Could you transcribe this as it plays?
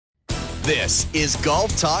This is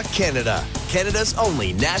Golf Talk Canada, Canada's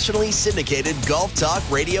only nationally syndicated golf talk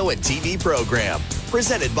radio and TV program.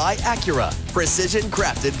 Presented by Acura, precision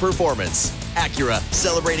crafted performance. Acura,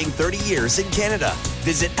 celebrating 30 years in Canada.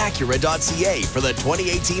 Visit Acura.ca for the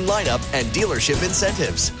 2018 lineup and dealership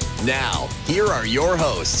incentives. Now, here are your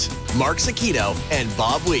hosts, Mark Zecchino and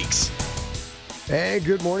Bob Weeks. Hey,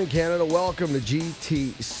 good morning, Canada. Welcome to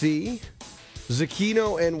GTC.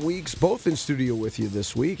 Zecchino and Weeks both in studio with you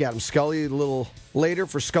this week. Adam Scully a little later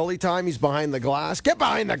for Scully time. He's behind the glass. Get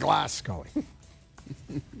behind the glass, Scully.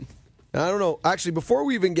 I don't know. Actually, before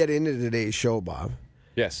we even get into today's show, Bob.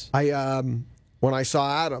 Yes. When I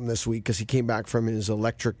saw Adam this week, because he came back from his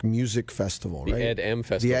electric music festival, The right? Ed M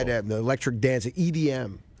Festival. The Ed M, the electric dance, the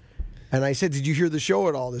EDM. And I said, did you hear the show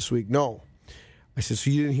at all this week? No. I said, so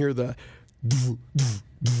you didn't hear the...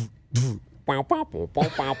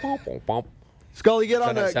 Scully, get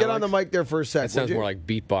on the mic there for a sec. That sounds more like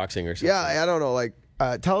beatboxing or something. Yeah, I don't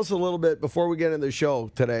know. Tell us a little bit before we get into the show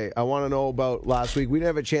today. I want to know about last week. We didn't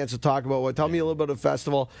have a chance to talk about what. Tell me a little bit of the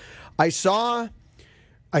festival. I saw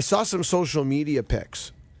some social media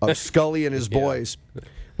pics of Scully and his boys,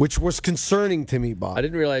 which was concerning to me, Bob. I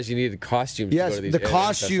didn't realize you needed costumes Yes, to go to these the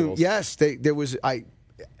costume. festivals. Yes, there was.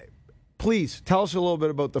 Please tell us a little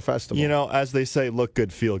bit about the festival. You know, as they say, look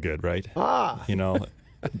good, feel good, right? You know,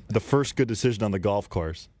 the first good decision on the golf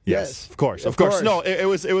course. Yes. Of course. No, it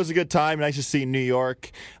was a good time. Nice to see New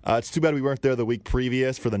York. It's too bad we weren't there the week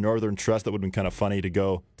previous for the Northern Trust. That would have been kind of funny to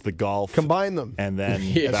go to the golf. Combine them. And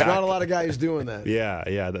then There's back. not a lot of guys doing that.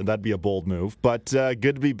 Yeah, that'd be a bold move. But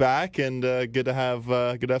good to be back and good to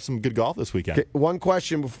have some good golf this weekend. Okay, one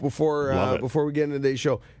question before we get into today's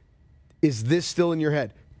show. Is this still in your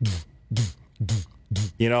head?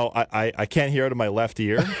 You know, I can't hear it in my left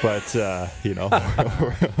ear, but, you know,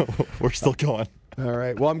 we're still going. All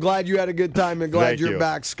right. Well, I'm glad you had a good time and glad Thank you're you.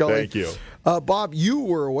 back, Scully. Thank you. Bob, you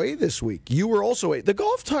were away this week. You were also away. The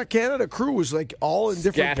Golf Talk Canada crew was like all in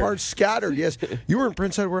different parts, scattered. Yes. You were in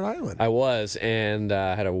Prince Edward Island. I was, and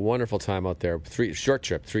had a wonderful time out there. Short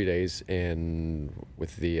trip, 3 days, and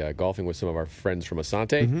with the golfing with some of our friends from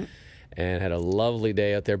Asante, and had a lovely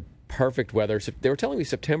day out there. Perfect weather. So they were telling me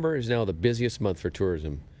September is now the busiest month for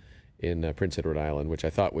tourism in Prince Edward Island, which I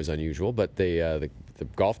thought was unusual. But the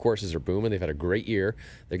golf courses are booming. They've had a great year.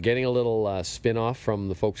 They're getting a little spin-off from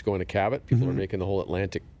the folks going to Cabot. People are making the whole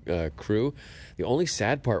Atlantic crew. The only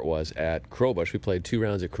sad part was at Crowbush. We played 2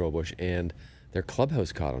 rounds at Crowbush, and their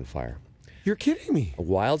clubhouse caught on fire. You're kidding me. A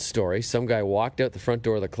wild story. Some guy walked out the front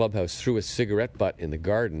door of the clubhouse, threw a cigarette butt in the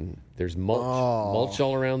garden. There's mulch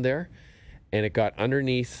all around there. And it got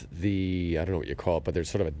underneath the, I don't know what you call it, but there's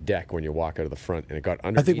sort of a deck when you walk out of the front, and it got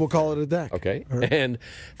underneath. I think we'll call it a deck. Okay. Right. And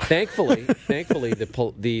thankfully,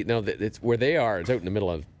 it's where they are. It's out in the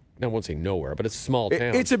middle of, I won't say nowhere, but it's a small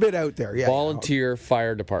town. It's a bit out there, yeah. Volunteer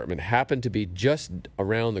fire department happened to be just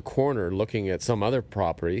around the corner looking at some other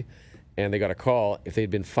property, and they got a call. If they'd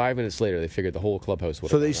been 5 minutes later, they figured the whole clubhouse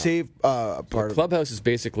would have So they saved part the of it. clubhouse is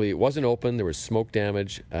basically, it wasn't open. There was smoke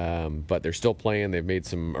damage, but they're still playing. They've made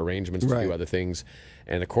some arrangements to do other things.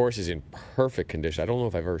 And the course is in perfect condition. I don't know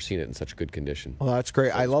if I've ever seen it in such good condition. Well, that's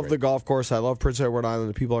great. I love the golf course. I love Prince Edward Island.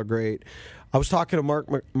 The people are great. I was talking to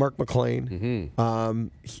Mark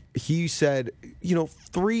McLean. He said,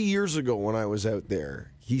 3 years ago when I was out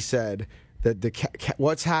there, he said that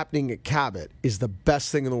what's happening at Cabot is the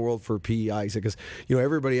best thing in the world for PEI. He said, because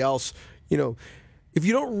everybody else, if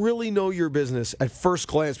you don't really know your business at first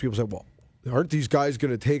glance, people say, well, aren't these guys going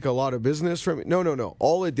to take a lot of business from it? No.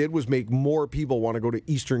 All it did was make more people want to go to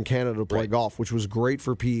Eastern Canada to play golf, which was great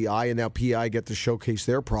for PEI, and now PEI get to showcase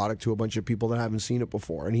their product to a bunch of people that haven't seen it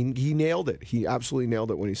before. And he nailed it. He absolutely nailed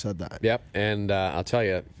it when he said that. Yep, and I'll tell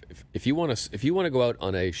you, if you want to go out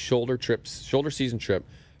on a shoulder season trip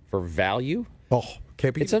for value,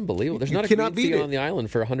 can't beat it's it. unbelievable. There's You not a cannot green fee beat it. on the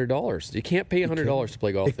island for $100. You can't pay $100 to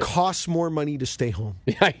play golf. It costs more money to stay home.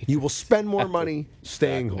 Yeah. You will spend more money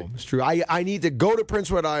staying home. It's true. I need to go to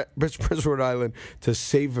Prince Edward Island to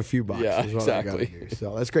save a few bucks. Yeah, is what I gotta exactly. do.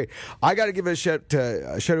 So that's great. I got to give a shout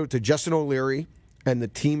out to Justin O'Leary and the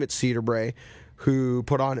team at Cedar Brae, who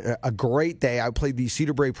put on a great day. I played the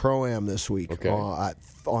Cedar Brae Pro-Am this week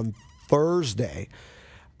on Thursday.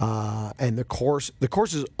 And the course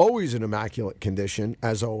is always in immaculate condition,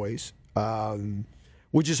 as always,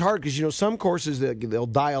 which is hard because, some courses they'll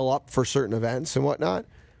dial up for certain events and whatnot.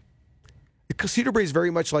 Cedar Brae is very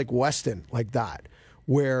much like Weston, like that,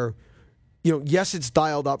 where, yes, it's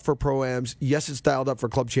dialed up for Pro-Ams. Yes, it's dialed up for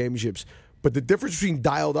club championships. But the difference between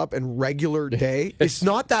dialed up and regular day, it's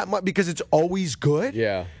not that much because it's always good.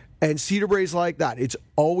 Yeah. And Cedar Brae's like that. It's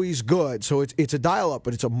always good. So it's a dial-up,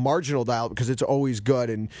 but it's a marginal dial-up because it's always good.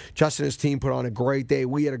 And Justin and his team put on a great day.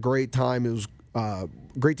 We had a great time. It was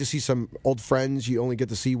great to see some old friends you only get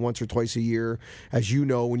to see once or twice a year. As you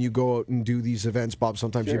know, when you go out and do these events, Bob,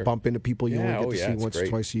 sometimes you bump into people you only get to see once or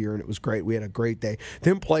twice a year, and it was great. We had a great day.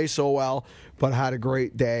 Didn't play so well, but had a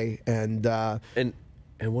great day. And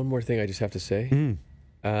one more thing I just have to say.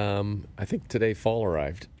 I think today fall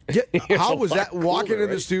arrived. Yeah, how was that? Walking in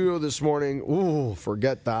the studio this morning, ooh,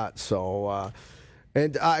 forget that. So,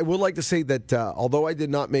 and I would like to say that although I did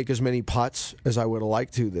not make as many putts as I would have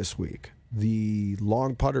liked to this week, the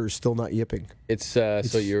long putter is still not yipping. It's so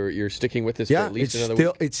you're sticking with this for at least another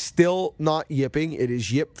week? It's still not yipping. It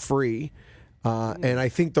is yip free. And I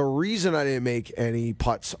think the reason I didn't make any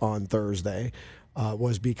putts on Thursday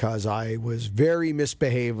was because I was very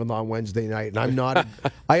misbehaving on Wednesday night, and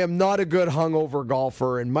I am not a good hungover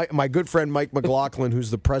golfer. And my good friend Mike McLaughlin, who's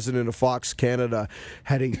the president of Fox Canada,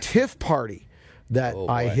 had a TIFF party that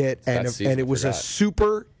I hit, and it was a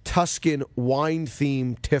Super Tuscan wine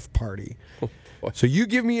themed TIFF party. So you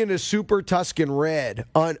give me in a Super Tuscan Red,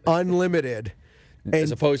 unlimited.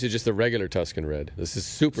 As opposed to just the regular Tuscan Red. This is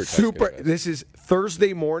Super Tuscan Red. This is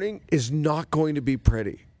Thursday morning is not going to be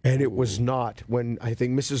pretty. And it was not when I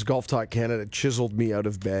think Mrs. Golf Talk Canada chiseled me out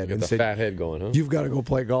of bed and said, fat head going, huh? You've got to go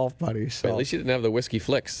play golf, buddy. So. At least you didn't have the whiskey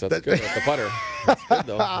flicks. That's good. That's the putter. That's good,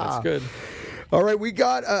 though. That's good. All right, we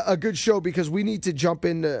got a good show because we need to jump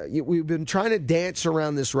in. We've been trying to dance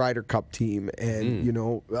around this Ryder Cup team,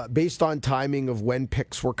 and based on timing of when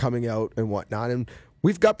picks were coming out and whatnot, and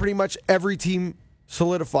we've got pretty much every team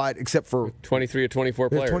solidified except for 23 of 24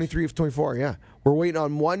 players. 23 of 24. Yeah, we're waiting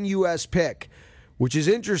on one U.S. pick, which is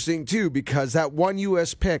interesting too because that one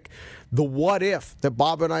U.S. pick, the what if that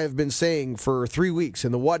Bob and I have been saying for 3 weeks,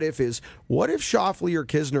 and the what if is what if Schauffele or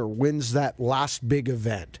Kisner wins that last big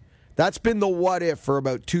event. That's been the what if for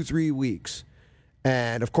about 2-3 weeks.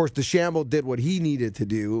 And, of course, DeChambeau did what he needed to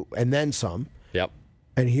do, and then some. Yep.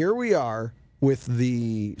 And here we are with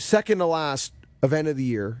the second-to-last event of the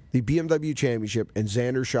year, the BMW Championship, and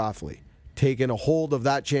Xander Schauffele taking a hold of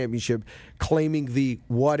that championship, claiming the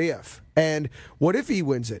what if. And what if he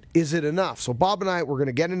wins it? Is it enough? So Bob and I, we're going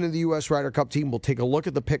to get into the U.S. Ryder Cup team. We'll take a look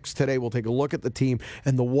at the picks today. We'll take a look at the team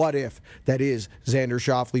and the what if that is Xander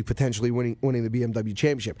Schauffele potentially winning the BMW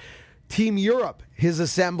Championship. Team Europe is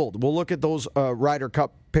assembled. We'll look at those Ryder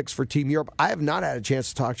Cup picks for Team Europe. I have not had a chance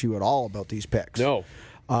to talk to you at all about these picks. No.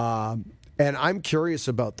 And I'm curious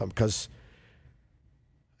about them because,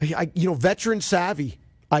 veteran savvy,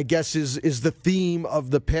 I guess, is the theme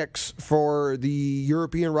of the picks for the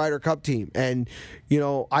European Ryder Cup team. And,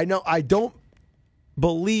 I don't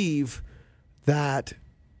believe that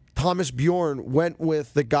Thomas Bjorn went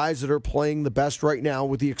with the guys that are playing the best right now,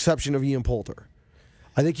 with the exception of Ian Poulter.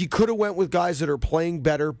 I think he could have went with guys that are playing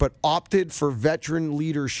better, but opted for veteran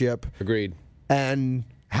leadership. Agreed. And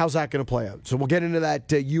how's that going to play out? So we'll get into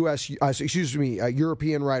that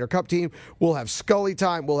European Ryder Cup team. We'll have Scully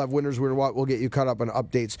time. We'll have winners, winner what. We'll get you caught up on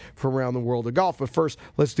updates from around the world of golf. But first,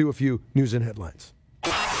 let's do a few news and headlines.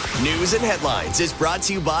 News and Headlines is brought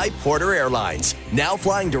to you by Porter Airlines. Now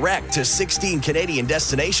flying direct to 16 Canadian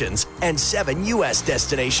destinations and 7 U.S.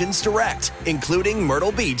 destinations direct, including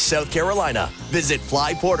Myrtle Beach, South Carolina. Visit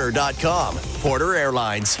flyporter.com. Porter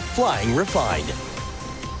Airlines, flying refined.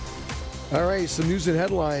 All right, some news and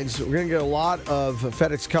headlines. We're going to get a lot of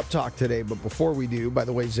FedEx Cup talk today, but before we do, by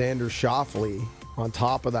the way, Xander Schauffele on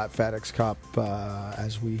top of that FedEx Cup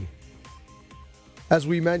As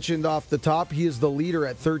we mentioned off the top, he is the leader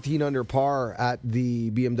at 13 under par at the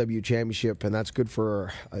BMW Championship, and that's good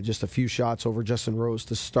for just a few shots over Justin Rose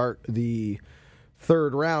to start the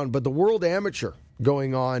third round. But the World Amateur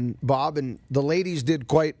going on, Bob, and the ladies did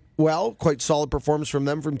quite well, quite solid performance from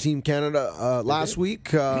them from Team Canada last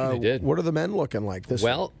week. They did. What are the men looking like this week?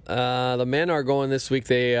 Well, the men are going this week.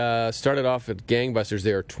 They started off at gangbusters.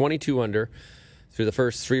 They are 22 under through the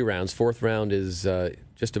first 3 rounds. Fourth round is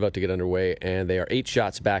just about to get underway, and they are 8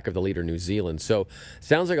 shots back of the leader, New Zealand. So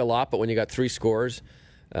sounds like a lot, but when you got 3 scores,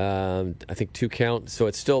 I think 2 count.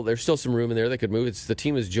 So there's still some room in there that could move. The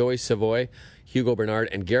team is Joey Savoy, Hugo Bernard,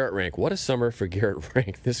 and Garrett Rank. What a summer for Garrett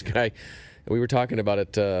Rank. This guy, we were talking about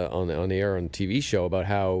it on the air on TV show about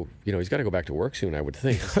how he's got to go back to work soon, I would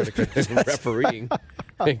think, refereeing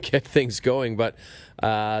and get things going. But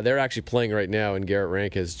they're actually playing right now, and Garrett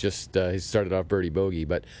Rank has just he's started off birdie bogey.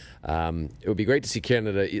 But it would be great to see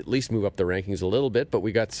Canada at least move up the rankings a little bit. But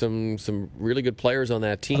we got some really good players on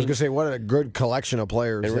that team. I was going to say, what a good collection of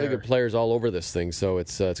players and really good players all over this thing. So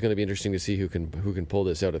it's going to be interesting to see who can pull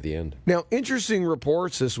this out at the end. Now, interesting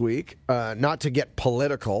reports this week. Not to get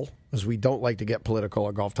political. as we don't like to get political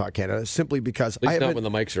on Golf Talk Canada, simply because At least I not haven't.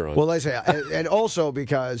 when the mics are on. Well, I say, and also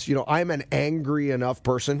because I'm an angry enough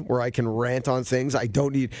person where I can rant on things. I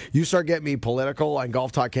don't need you start getting me political, and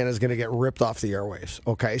Golf Talk Canada is going to get ripped off the airwaves.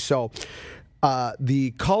 Okay, so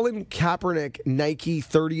the Colin Kaepernick Nike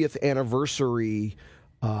 30th anniversary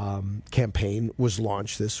campaign was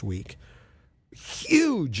launched this week.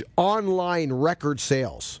 Huge online record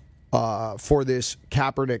sales for this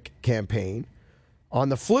Kaepernick campaign. On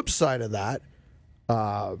the flip side of that,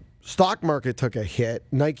 stock market took a hit.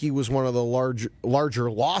 Nike was one of the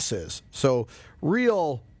larger losses. So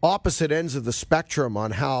real opposite ends of the spectrum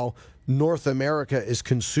on how North America is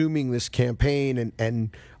consuming this campaign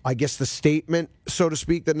and I guess the statement, so to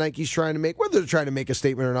speak, that Nike's trying to make, whether they're trying to make a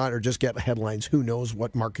statement or not, or just get headlines, who knows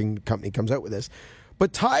what marketing company comes out with this.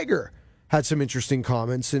 But Tiger had some interesting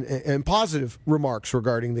comments and positive remarks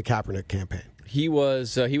regarding the Kaepernick campaign. He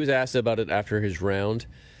was asked about it after his round,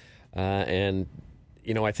 and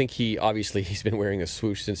I think he's been wearing a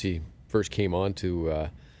swoosh since he first came on to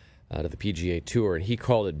the PGA Tour, and he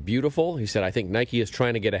called it beautiful. He said, "I think Nike is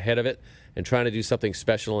trying to get ahead of it and trying to do something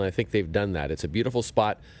special, and I think they've done that. It's a beautiful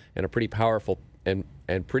spot and a pretty powerful and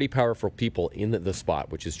pretty powerful people in the spot,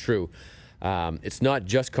 which is true." It's not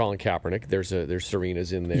just Colin Kaepernick. There's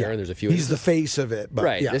Serena's in there, and there's a few. He's the face of it, but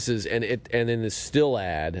right. Yeah. This is and in the still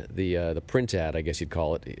ad, the print ad, I guess you'd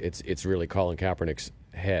call it. It's really Colin Kaepernick's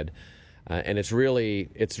head, and it's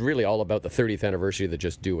really all about the 30th anniversary of the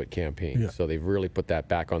Just Do It campaign. Yeah. So they've really put that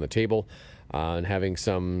back on the table, and having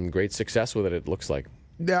some great success with it. It looks like.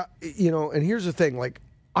 Yeah, and here's the thing. Like,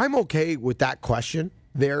 I'm okay with that question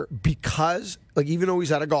there because, like, even though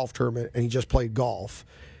he's at a golf tournament and he just played golf.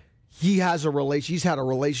 He's had a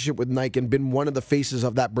relationship with Nike and been one of the faces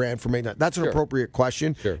of that brand for many years. That's an appropriate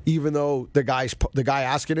question, even though the guy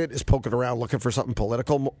asking it is poking around looking for something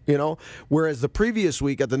political, Whereas the previous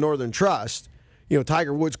week at the Northern Trust,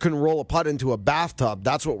 Tiger Woods couldn't roll a putt into a bathtub.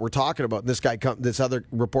 That's what we're talking about. And this other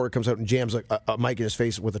reporter comes out and jams a mic in his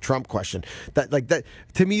face with a Trump question. That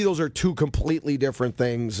to me, those are two completely different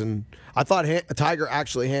things. And I thought Tiger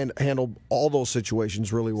actually handled all those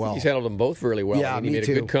situations really well. He's handled them both really well. Yeah, he me made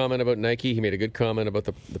too. a good comment about Nike. He made a good comment about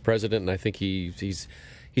the president, and I think he's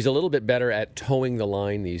a little bit better at towing the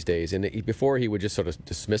line these days. And before he would just sort of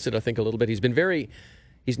dismiss it, I think, a little bit.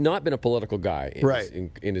 He's not been a political guy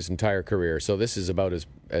in his entire career, so this is about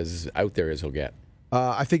as out there as he'll get.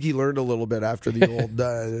 I think he learned a little bit after the old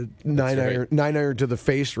nine iron to the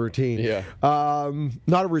face routine. Yeah.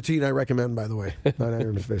 Not a routine I recommend, by the way. 9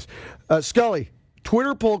 iron to the face. Scully,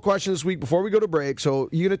 Twitter poll question this week before we go to break. So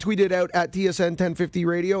you're going to tweet it out at TSN 1050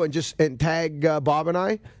 Radio and tag Bob and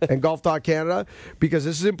I and Golf Talk Canada, because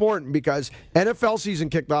this is important, because NFL season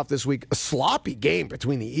kicked off this week. A sloppy game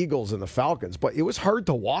between the Eagles and the Falcons, but it was hard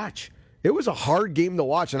to watch. It was a hard game to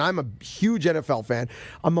watch, and I'm a huge NFL fan.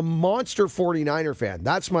 I'm a monster 49er fan.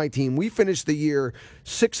 That's my team. We finished the year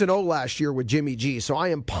 6-0 last year with Jimmy G, so I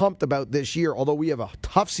am pumped about this year, although we have a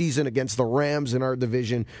tough season against the Rams in our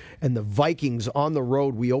division and the Vikings on the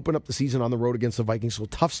road. We open up the season on the road against the Vikings, so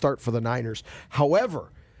tough start for the Niners.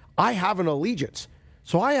 However, I have an allegiance.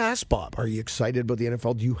 So I asked Bob, are you excited about the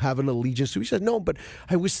NFL? Do you have an allegiance? So he said, no, but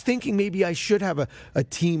I was thinking maybe I should have a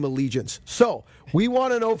team allegiance. So we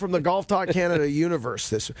want to know from the Golf Talk Canada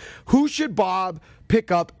universe who should Bob pick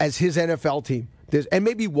up as his NFL team? And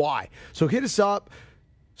maybe why. So hit us up.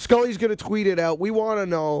 Scully's going to tweet it out. We want to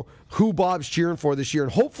know who Bob's cheering for this year.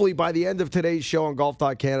 And hopefully by the end of today's show on Golf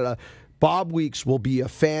Talk Canada, Bob Weeks will be a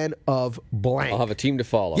fan of blank. I'll have a team to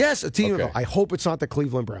follow. Yes, a team. I hope it's not the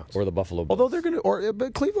Cleveland Browns or the Buffalo Bills. Although they're going to,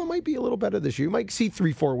 but Cleveland might be a little better this year. You might see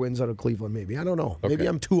 3-4 wins out of Cleveland. Maybe, I don't know. Okay. Maybe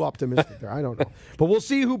I'm too optimistic there. I don't know. But we'll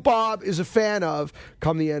see who Bob is a fan of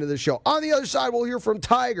come the end of the show. On the other side, we'll hear from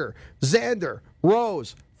Tiger, Xander,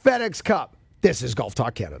 Rose, FedEx Cup. This is Golf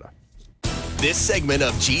Talk Canada. This segment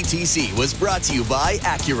of GTC was brought to you by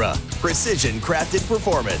Acura. Precision crafted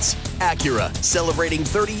performance. Acura, celebrating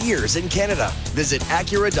 30 years in Canada. Visit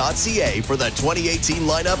Acura.ca for the 2018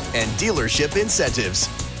 lineup and dealership incentives.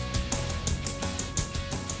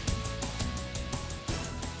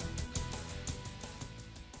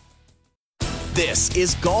 This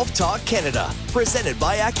is Golf Talk Canada, presented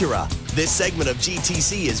by Acura. This segment of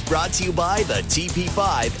GTC is brought to you by the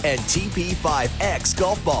TP5 and TP5X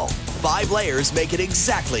golf ball. 5 layers make it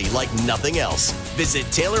exactly like nothing else. Visit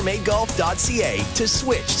TaylorMadeGolf.ca to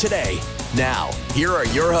switch today. Now, here are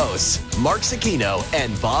your hosts, Mark Sakino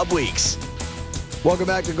and Bob Weeks. Welcome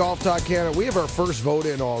back to Golf Talk Canada. We have our first vote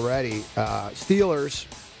in already. Steelers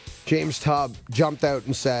James Tubb jumped out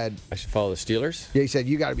and said, I should follow the Steelers. Yeah, he said,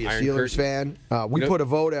 you got to be a Iron Steelers Curtain. fan. We put a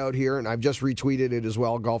vote out here, and I've just retweeted it as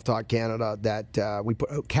well, Golf Talk Canada, that we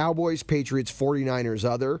put Cowboys, Patriots, 49ers,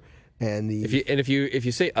 other. And If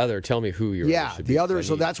you say other, tell me who you're. yeah, the other.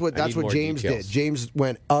 So that's what James details. did. James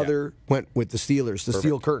went went with the Steelers. The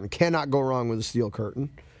Steel Curtain, cannot go wrong with the Steel Curtain.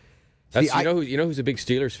 That's, you know who's a big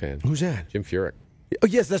Steelers fan? Who's that? Jim Furyk. Oh,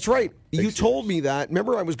 yes, that's right. You Steelers. told me that.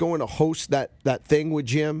 Remember, I was going to host that thing with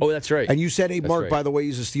Jim. Oh, that's right. And you said, "Hey, That's Mark, right. by the way,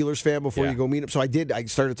 he's a Steelers fan." Before Yeah. you go meet him, so I did. I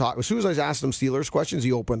started talking. As soon as I asked him Steelers questions,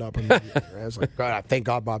 he opened up. And I was like, "God, thank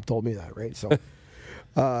God, Bob told me that." Right? So.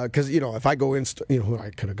 Because if I go in, I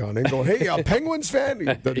could have gone in and go, "Hey, Penguins fan." He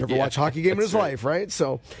never watched a hockey game in his life, right?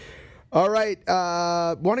 So, all right.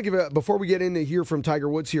 Want to before we get into hear from Tiger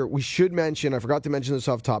Woods here, we should mention. I forgot to mention this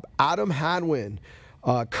off top. Adam Hadwin.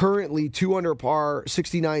 Currently 2 under par,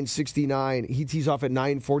 69-69. He tees off at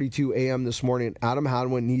 9:42 a.m. this morning. Adam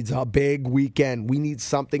Hadwin needs a big weekend. We need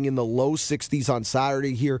something in the low 60s on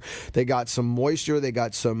Saturday here. They got some moisture. They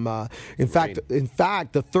got some. In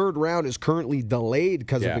fact, the third round is currently delayed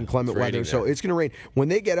because of inclement weather. So it's going to rain when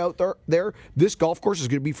they get out there. This golf course is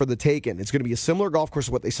going to be for the taking. It's going to be a similar golf course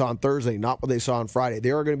to what they saw on Thursday, not what they saw on Friday.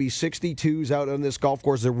 There are going to be 62s out on this golf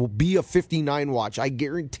course. There will be a 59 watch. I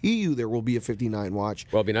guarantee you, there will be a 59 watch.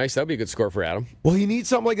 Well, it'd be nice. That'd be a good score for Adam. Well, he needs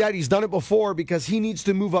something like that. He's done it before because he needs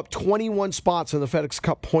to move up 21 spots on the FedEx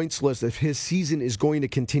Cup points list if his season is going to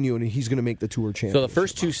continue and he's going to make the Tour Championship. So the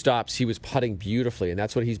first 2 stops, he was putting beautifully, and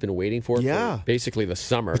that's what he's been waiting for basically the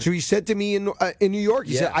summer. So he said to me in New York,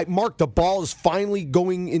 he said, Mark, the ball is finally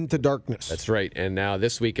going into darkness. That's right. And now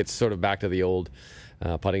this week it's sort of back to the old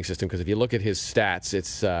putting system because if you look at his stats,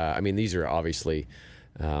 it's these are obviously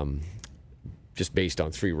just based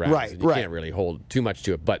on 3 rounds. Right, and you can't really hold too much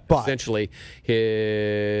to it. But essentially,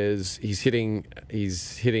 he's hitting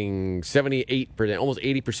 78%, almost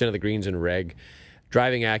 80% of the greens in reg.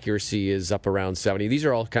 Driving accuracy is up around 70. These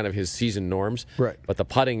are all kind of his season norms. Right. But the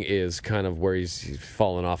putting is kind of where he's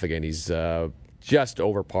fallen off again. He's just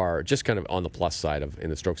over par, just kind of on the plus side in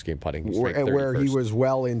the strokes game putting. Where he was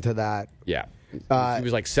well into that. Yeah. He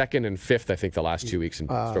was like 2nd and 5th, I think, the last 2 weeks in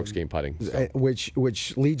strokes game putting. So.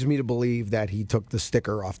 Which leads me to believe that he took the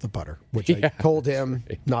sticker off the putter, which I told him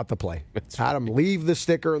not to play. Adam, leave the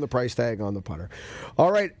sticker and the price tag on the putter.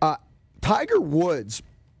 All right, Tiger Woods,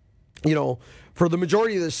 for the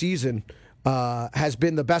majority of the season, has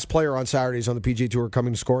been the best player on Saturdays on the PGA Tour,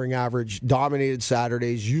 coming to scoring average, dominated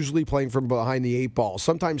Saturdays, usually playing from behind the 8 ball,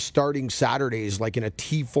 sometimes starting Saturdays like in a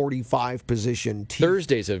T45 position.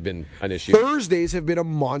 Thursdays have been an issue. Thursdays have been a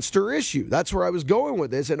monster issue. That's where I was going with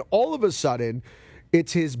this. And all of a sudden,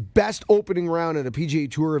 it's his best opening round at a PGA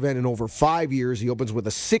Tour event in over 5 years. He opens with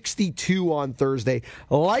a 62 on Thursday,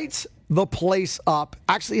 lights the place up,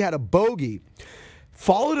 actually had a bogey.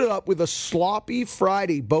 Followed it up with a sloppy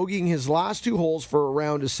Friday, bogeying his last 2 holes for a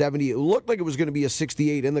round of 70. It looked like it was going to be a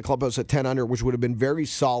 68 in the clubhouse at 10 under, which would have been very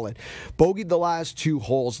solid. Bogeyed the last 2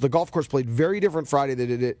 holes. The golf course played very different Friday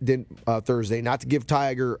than it did Thursday. Not to give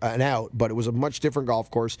Tiger an out, but it was a much different golf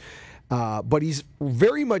course. But he's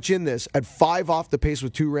very much in this at 5 off the pace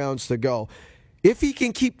with 2 rounds to go. If he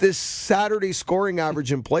can keep this Saturday scoring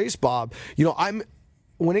average in place, Bob,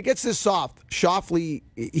 when it gets this soft, Schauffele,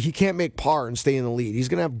 he can't make par and stay in the lead. He's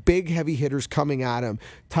going to have big, heavy hitters coming at him.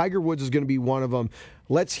 Tiger Woods is going to be one of them.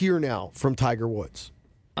 Let's hear now from Tiger Woods.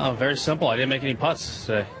 Very simple. I didn't make any putts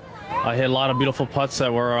today. I hit a lot of beautiful putts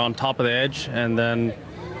that were on top of the edge, and then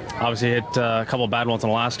obviously hit a couple of bad ones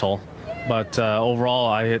on the last hole. But overall,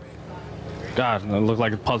 I hit, it looked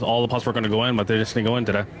like all the putts were going to go in, but they just didn't go in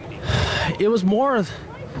today. It was more...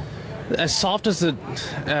 As soft as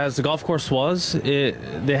the golf course was, they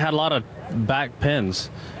had a lot of back pins,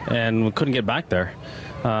 and we couldn't get back there.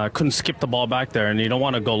 Couldn't skip the ball back there, and you don't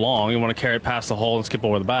want to go long. You want to carry it past the hole and skip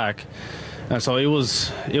over the back. And so it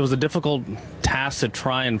was a difficult task to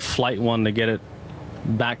try and flight one to get it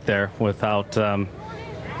back there without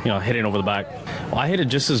hitting over the back. Well, I hit it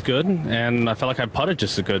just as good, and I felt like I putted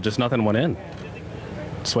just as good. Just nothing went in.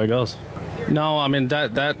 That's the way it goes. No, I mean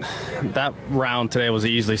that round today was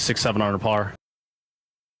easily 6-7 under par.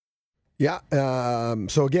 Yeah.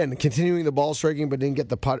 So again, continuing the ball striking, but didn't get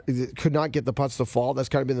the putt. Could not get the putts to fall. That's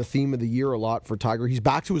kind of been the theme of the year a lot for Tiger. He's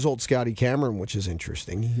back to his old Scotty Cameron, which is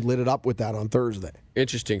interesting. He lit it up with that on Thursday.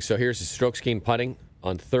 Interesting. So here's his strokes gained putting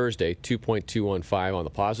on Thursday, 2.215 on the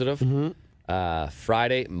positive. Mm-hmm.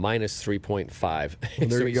 Friday, minus 3.5. Well,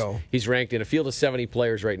 there you go. He's ranked in a field of 70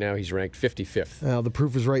 players right now. He's ranked 55th. The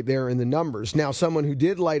proof is right there in the numbers. Now, someone who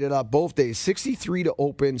did light it up both days, 63 to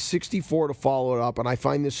open, 64 to follow it up. And I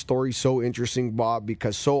find this story so interesting, Bob,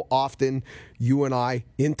 because so often you and I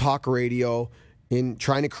in talk radio, in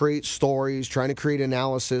trying to create stories, trying to create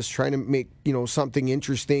analysis, trying to make something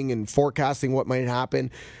interesting and forecasting what might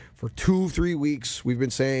happen. For 2-3 weeks, we've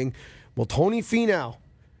been saying, well, Tony Finau,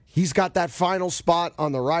 he's got that final spot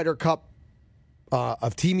on the Ryder Cup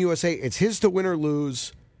of Team USA. It's his to win or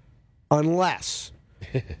lose, unless,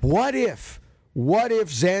 what if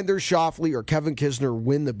Xander Schauffele or Kevin Kisner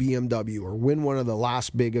win the BMW or win one of the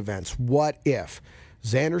last big events? What if?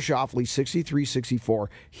 Xander Schauffele, 63-64.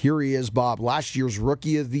 Here he is, Bob. Last year's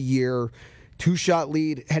Rookie of the Year. 2-shot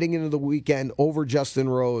lead heading into the weekend over Justin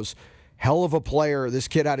Rose. Hell of a player. This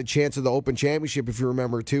kid had a chance at the Open Championship, if you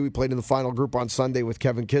remember, too. He played in the final group on Sunday with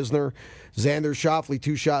Kevin Kisner. Xander Schauffele,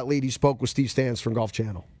 2-shot lead. He spoke with Steve Stans from Golf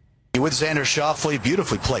Channel. With Xander Schauffele,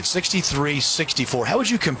 beautifully played, 63-64. How would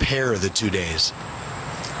you compare the 2 days?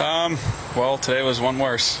 Well, today was one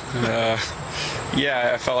worse. I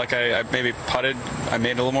felt like I maybe putted. I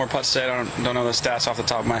made a little more putts today. I don't know the stats off the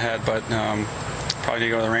top of my head, but probably need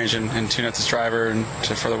to go to the range and tune up this driver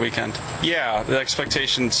for the weekend. Yeah, the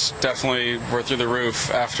expectations definitely were through the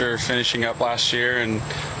roof after finishing up last year, and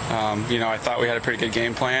I thought we had a pretty good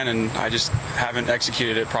game plan, and I just haven't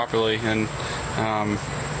executed it properly. And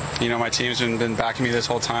my team's been backing me this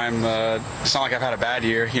whole time. It's not like I've had a bad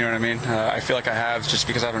year, you know what I mean? I feel like I have just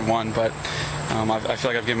because I haven't won, but I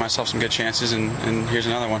feel like I've given myself some good chances, and here's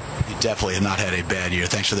another one. You definitely have not had a bad year.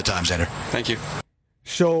 Thanks for the time, Xander. Thank you.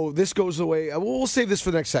 So this goes away. We'll save this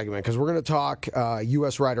for the next segment because we're going to talk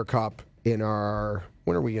U.S. Ryder Cup in our...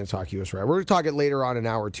 When are we going to talk U.S. Ryder? We're going to talk it later on, an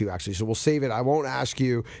hour or two, actually. So we'll save it. I won't ask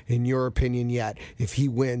you, in your opinion yet, if he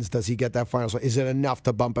wins, does he get that final spot? Is it enough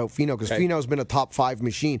to bump out Finau? Because Finau's been a top 5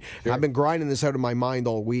 machine. Sure. I've been grinding this out of my mind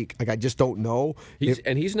all week. I just don't know.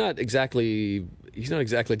 He's not exactly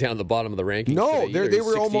down the bottom of the rankings. No, today they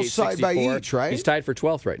were almost side by each, right? He's tied for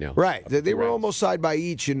 12th right now. Right. They were almost side by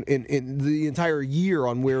each in the entire year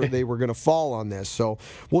on where they were going to fall on this. So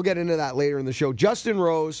we'll get into that later in the show. Justin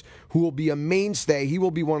Rose, who will be a mainstay, he will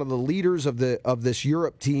be one of the leaders of this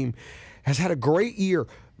Europe team, has had a great year.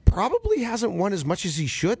 Probably hasn't won as much as he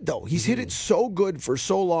should, though. He's hit it so good for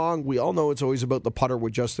so long. We all know it's always about the putter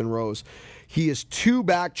with Justin Rose. He is 2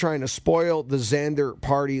 back trying to spoil the Xander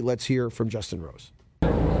party. Let's hear from Justin Rose.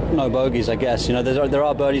 No bogeys, I guess. There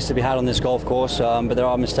are birdies to be had on this golf course, but there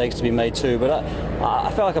are mistakes to be made too. But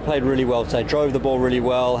I felt like I played really well today. Drove the ball really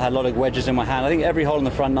well, had a lot of wedges in my hand. I think every hole in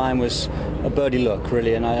the front 9 was a birdie look,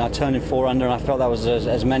 really. And I turned in 4 under, and I felt that was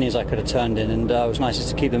as many as I could have turned in. And it was nice just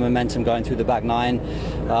to keep the momentum going through the back 9.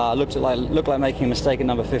 Looked like making a mistake at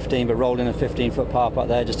number 15, but rolled in a 15-foot par putt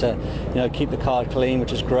there just to keep the card clean,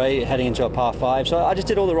 which is great, heading into a par 5. So I just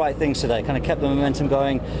did all the right things today, kind of kept the momentum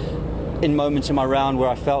going in moments in my round where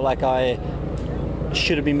I felt like I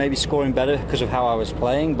should have been maybe scoring better because of how I was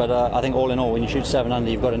playing. But I think all in all, when you shoot 7 under,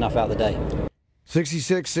 you've got enough out of the day.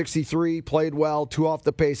 66-63, played well, 2 off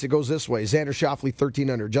the pace. It goes this way. Xander Schauffele, 13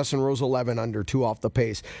 under. Justin Rose, 11 under, 2 off the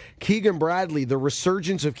pace. Keegan Bradley, the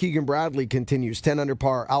resurgence of Keegan Bradley continues, 10 under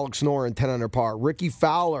par. Alex Noren, 10 under par. Ricky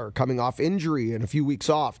Fowler, coming off injury and a few weeks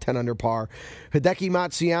off, 10 under par. Hideki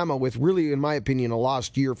Matsuyama, with really, in my opinion, a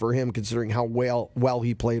lost year for him, considering how well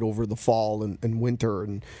he played over the fall and winter,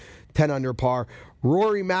 and 10 under par.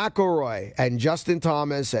 Rory McIlroy and Justin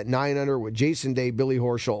Thomas at 9 under with Jason Day, Billy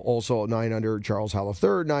Horschel also at 9 under, Charles Howell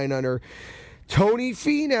III 9 under. Tony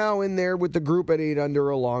Finau in there with the group at 8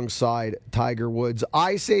 under alongside Tiger Woods.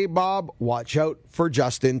 I say, Bob, watch out for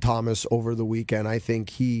Justin Thomas over the weekend. I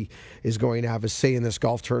think he is going to have a say in this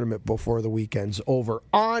golf tournament before the weekend's over.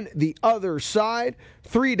 On the other side,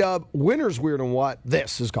 3-dub, winners weird and what?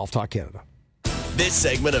 This is Golf Talk Canada. This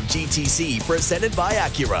segment of GTC, presented by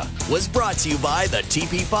Acura, was brought to you by the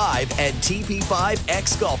TP5 and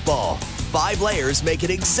TP5X Golf Ball. 5 layers make it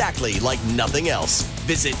exactly like nothing else.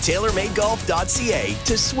 Visit TaylorMadeGolf.ca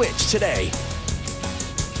to switch today.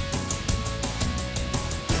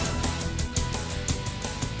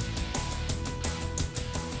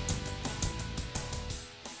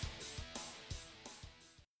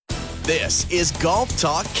 This is Golf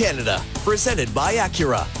Talk Canada, presented by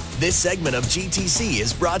Acura. This segment of GTC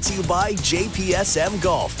is brought to you by JPSM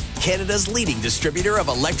Golf, Canada's leading distributor of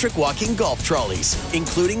electric walking golf trolleys,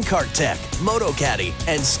 including CartTech, MotoCaddy,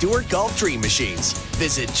 and Stewart Golf Dream Machines.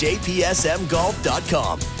 Visit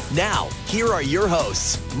jpsmgolf.com. Now, here are your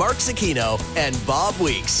hosts, Mark Zecchino and Bob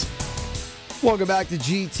Weeks. Welcome back to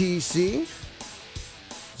GTC.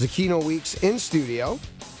 Zecchino Weeks in studio.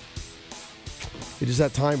 It is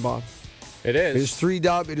that time, Bob. It is. It is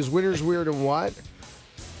 3-dub. It is winners weird and what?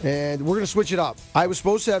 And we're going to switch it up. I was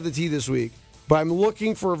supposed to have the tea this week, but I'm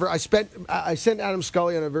looking for I sent Adam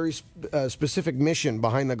Scully on a very specific mission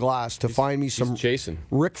behind the glass to find me some Jason.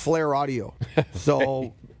 Ric Flair audio.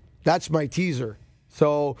 So that's my teaser.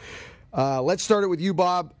 So let's start it with you,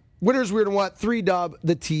 Bob. Winners, weird and what? 3-dub.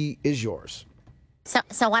 The tee is yours.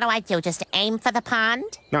 So what do I do? Just aim for the pond?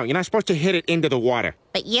 No, you're not supposed to hit it into the water.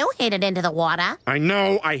 But you hit it into the water. I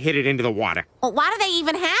know I hit it into the water. Well, why do they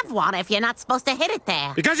even have water if you're not supposed to hit it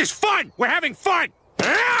there? Because it's fun! We're having fun!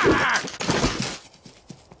 Ah!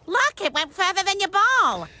 Look, it went further than your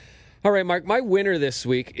ball. All right, Mark, my winner this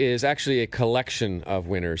week is actually a collection of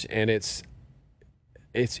winners, and it's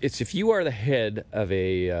if you are the head of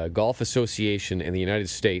a golf association in the United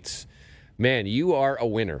States, man, you are a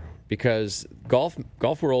winner, because Golf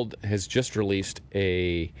World has just released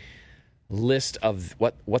a list of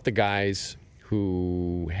what the guys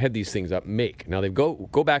who head these things up make. Now they go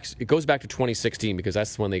back. It goes back to 2016 because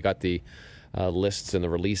that's when they got the lists and the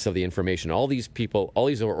release of the information. All these people, all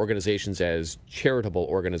these organizations as charitable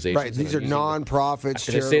organizations. Right. These are non-profits.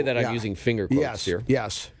 And I say that I'm using finger quotes here.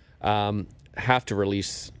 Yes. Have to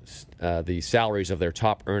release the salaries of their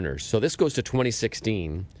top earners. So this goes to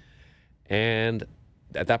 2016, and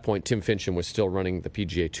at that point, Tim Finchem was still running the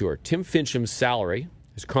PGA Tour. Tim Finchem's salary,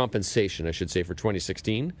 his compensation, I should say, for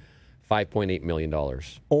 2016, $5.8 million.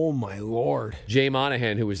 Oh, my Lord. Jay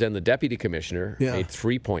Monahan, who was then the deputy commissioner, made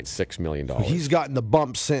 $3.6 million. He's gotten the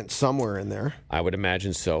bump since somewhere in there. I would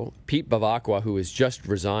imagine so. Pete Bavacqua, who has just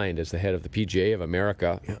resigned as the head of the PGA of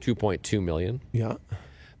America, $2.2 million. Yeah.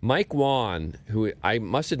 Mike Wan, who I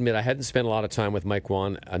must admit I hadn't spent a lot of time with Mike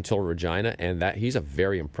Wan until Regina, and that he's a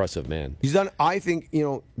very impressive man. He's done. I think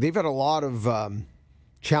they've had a lot of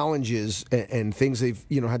challenges and things they've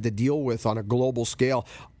had to deal with on a global scale.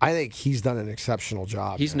 I think he's done an exceptional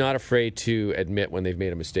job. He's not afraid to admit when they've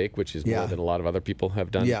made a mistake, which is more than a lot of other people have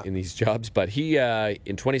done in these jobs. But he,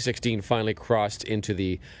 in 2016, finally crossed into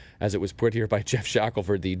the, as it was put here by Jeff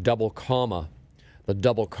Shackelford, the double comma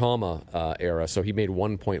era. So he made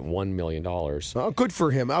 $1.1 million. Oh, good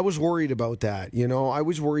for him. I was worried about that. I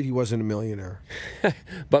was worried he wasn't a millionaire.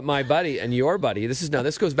 But my buddy and your buddy,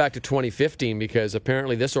 this goes back to 2015 because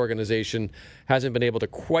apparently this organization hasn't been able to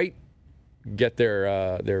quite get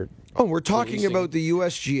their. Oh, we're talking about the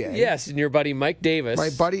USGA. Yes, and your buddy Mike Davis.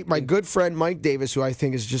 My good friend Mike Davis, who I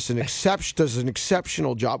think is just does an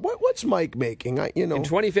exceptional job. What's Mike making? In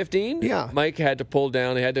 2015, Mike had to pull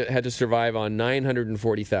down. He had to survive on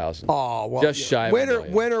 $940,000. Oh, well, just shy of $1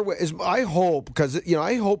 million. I hope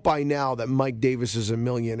I hope by now that Mike Davis is a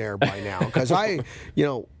millionaire by now because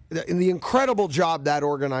the incredible job that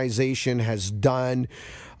organization has done.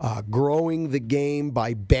 Growing the game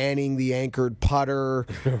by banning the anchored putter,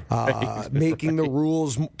 making the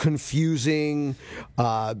rules confusing,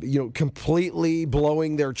 completely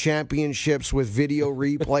blowing their championships with video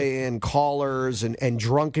replay and callers and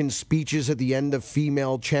drunken speeches at the end of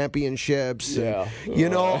female championships. Yeah.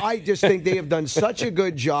 I just think they have done such a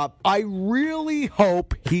good job. I really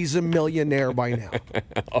hope he's a millionaire by now.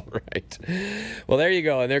 All right. Well, there you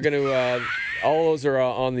go. And they're going to, all those are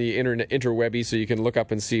on the interwebby, so you can look up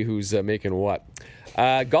and see who's making what.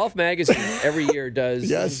 Golf Magazine every year does,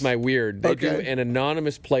 this is my weird, they do an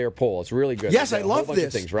anonymous player poll. It's really good. Yes, I love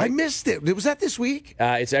this. Things, right? I missed it. Was that this week?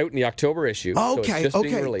 It's out in the October issue. Oh, okay, so it's just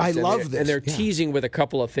being released. I love this. And they're teasing with a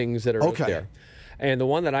couple of things that are out there. And the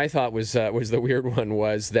one that I thought was the weird one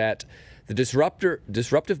was that the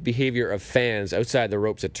disruptive behavior of fans outside the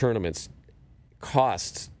ropes at tournaments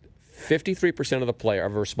costs 53% of the player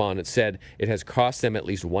of respondents said it has cost them at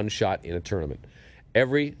least one shot in a tournament.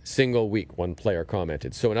 Every single week, one player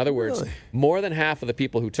commented. So in other words, more than half of the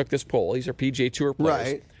people who took this poll, these are PGA Tour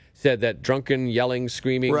players, said that drunken, yelling,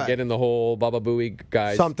 screaming, get in the hole, Baba Booey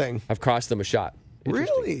guys have cost them a shot.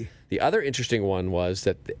 Really? The other interesting one was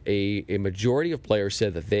that a majority of players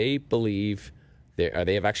said that they believe they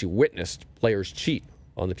have actually witnessed players cheat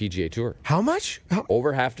on the PGA Tour. How much?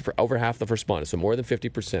 Over half the respondents, so more than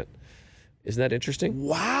 50%. Isn't that interesting?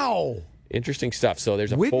 Wow. Interesting stuff. So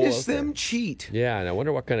there's a witness poll them cheat. Yeah, and I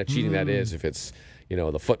wonder what kind of cheating that is. If it's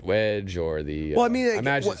the foot wedge or the. Well, I mean, I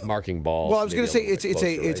imagine it's marking balls. Well, I was going to say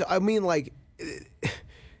it's. I mean, like,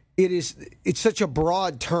 it's such a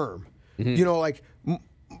broad term. Mm-hmm. Like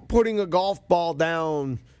putting a golf ball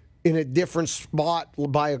down in a different spot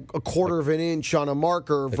by a quarter of an inch on a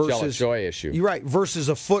marker versus joy issue. You're right. Versus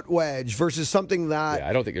a foot wedge versus something that. Yeah,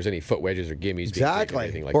 I don't think there's any foot wedges or gimmies. Exactly. Or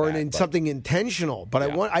anything like or that, something intentional.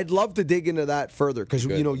 But I'd love to dig into that further because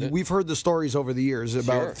we've heard the stories over the years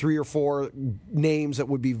about 3 or 4 names that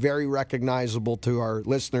would be very recognizable to our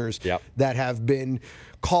listeners that have been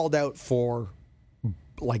called out for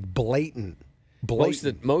like blatant. Most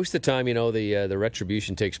of the time, the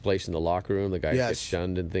retribution takes place in the locker room. The guys get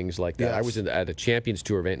shunned and things like that. Yes. I was at a Champions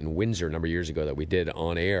Tour event in Windsor a number of years ago that we did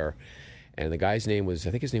on air, and the guy's name was, I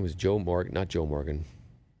think his name was Joe Morgan, not Joe Morgan.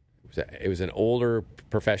 It was an older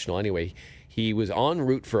professional anyway. He was en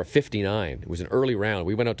route for a 59. It was an early round.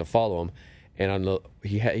 We went out to follow him, and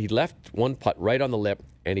he left one putt right on the lip,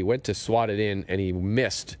 and he went to swat it in, and he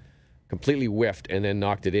missed, completely whiffed, and then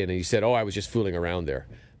knocked it in. And he said, I was just fooling around there.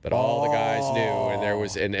 But all the guys knew, and there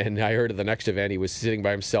was, and I heard at the next event he was sitting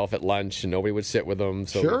by himself at lunch, and nobody would sit with him,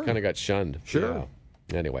 so he kind of got shunned. Sure.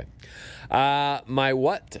 Yeah. Anyway, my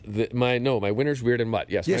winner's weird and what?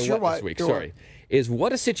 Yes, my what this week. Sorry. Is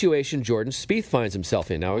what a situation Jordan Spieth finds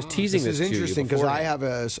himself in. Now, I was teasing this to you. This is interesting because I have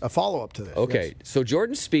a follow-up to this. Okay, so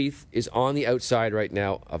Jordan Spieth is on the outside right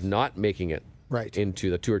now of not making it into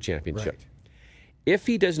the Tour Championship. Right. If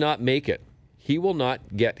he does not make it, he will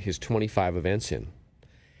not get his 25 events in.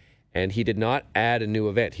 And he did not add a new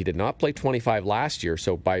event. He did not play 25 last year,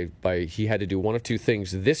 so he had to do one of two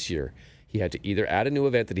things this year. He had to either add a new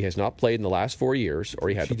event that he has not played in the last 4 years, or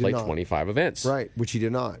he had to play 25 events. Right, which he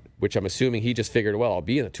did not. Which I'm assuming he just figured, I'll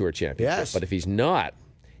be in the Tour Championship. Yes. But if he's not,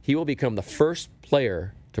 he will become the first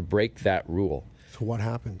player to break that rule. So what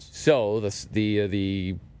happens? So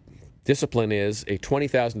the discipline is a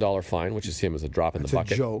 $20,000 fine, which is him as a drop in the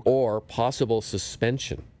bucket, or possible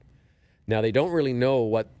suspension. Now, they don't really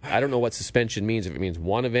know I don't know what suspension means, if it means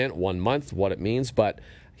one event, 1 month, what it means, but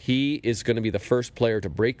he is going to be the first player to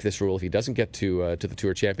break this rule if he doesn't get to the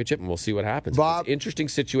Tour Championship, and we'll see what happens. Bob, interesting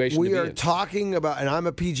situation we to be are in. talking about, and I'm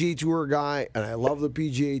a PGA Tour guy, and I love the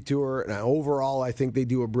PGA Tour, and overall I think they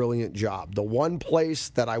do a brilliant job. The one place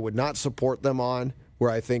that I would not support them on, where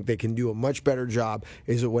I think they can do a much better job,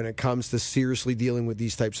 is when it comes to seriously dealing with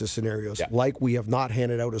these types of scenarios. Yeah. Like we have not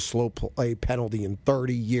handed out a slow play penalty in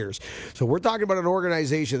 30 years. So we're talking about an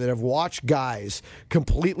organization that have watched guys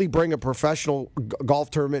completely bring a professional golf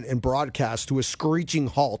tournament and broadcast to a screeching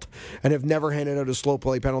halt and have never handed out a slow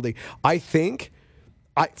play penalty. I think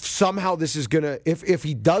somehow this is going to, if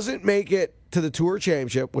he doesn't make it to the Tour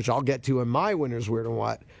Championship, which I'll get to in my winner's weird and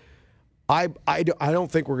what, I don't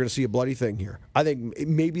think we're going to see a bloody thing here. I think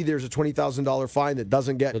maybe there's a $20,000 fine that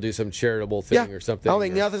doesn't get... He'll do some charitable thing or something. I don't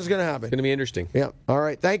think nothing's going to happen. It's going to be interesting. Yeah. All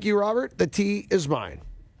right. Thank you, Robert. The tee is mine.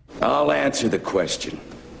 I'll answer the question.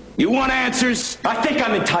 You want answers? I think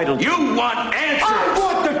I'm entitled. You want answers? I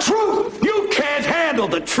want the truth! You can't handle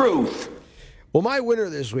the truth! Well, my winner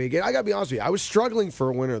this week, and I got to be honest with you, I was struggling for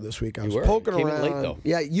a winner this week. I was poking around. In late, though.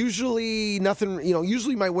 Yeah, usually nothing,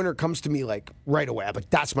 usually my winner comes to me like right away. But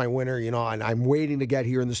that's my winner, and I'm waiting to get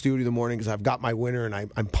here in the studio in the morning because I've got my winner and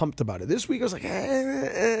I'm pumped about it. This week I was like,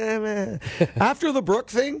 after the Brooke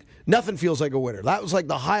thing, nothing feels like a winner. That was like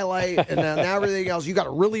the highlight, and now everything else, you got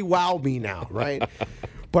to really wow me now, right?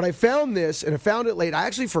 But I found this, and I found it late. I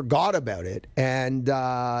actually forgot about it, and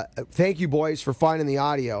thank you, boys, for finding the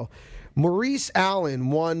audio. Maurice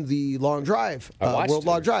Allen won the long drive, World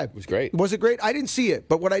Long Drive. It was great. Was it great? I didn't see it,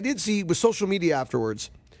 but what I did see was social media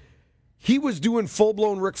afterwards. He was doing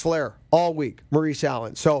full-blown Ric Flair all week, Maurice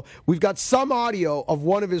Allen. So we've got some audio of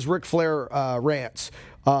one of his Ric Flair rants.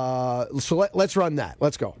 So let's run that.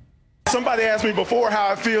 Let's go. Somebody asked me before how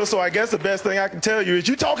I feel, so I guess the best thing I can tell you is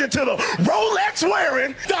you talking to the Rolex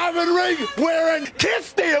wearing, diamond ring wearing, kiss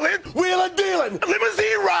stealing, wheeling dealing,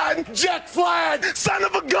 limousine riding, jet flying, son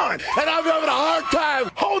of a gun. And I'm having a hard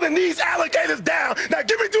time holding these alligators down. Now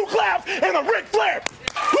give me 2 claps and a Ric Flair.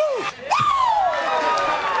 Woo!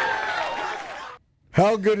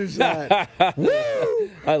 How good is that? Woo!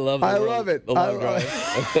 I love it. I love it.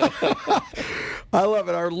 I love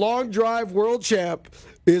it. Our long drive world champ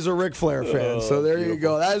is a Ric Flair fan. So there you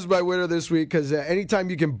go. That is my winner this week because anytime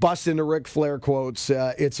you can bust into Ric Flair quotes,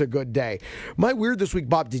 it's a good day. My weird this week,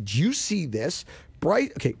 Bob, did you see this?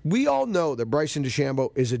 Okay, we all know that Bryson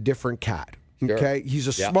DeChambeau is a different cat. Okay, he's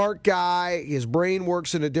a smart guy. His brain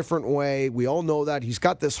works in a different way. We all know that. He's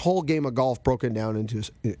got this whole game of golf broken down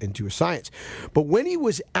into a science. But when he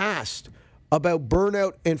was asked about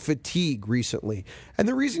burnout and fatigue recently, and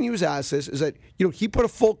the reason he was asked this is that he put a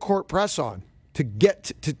full court press on to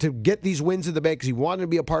get these wins in the bank because he wanted to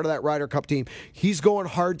be a part of that Ryder Cup team. He's going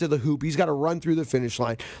hard to the hoop. He's got to run through the finish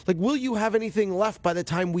line. Like, will you have anything left by the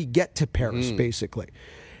time we get to Paris, basically?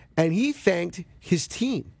 And he thanked his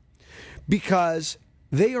team because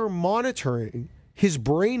they are monitoring his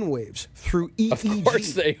brain waves through EEG. Of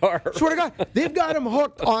course they are. Swear to God, they've got him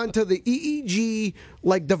hooked onto the EEG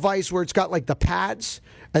device where it's got the pads,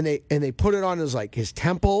 and they put it on his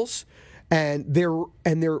temples. And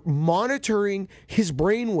they're monitoring his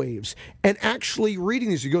brain waves and actually reading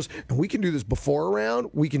these. He goes, and we can do this before a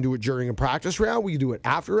round. We can do it during a practice round. We can do it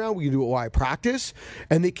after a round. We can do it while I practice.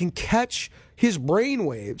 And they can catch his brain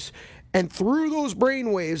waves. And through those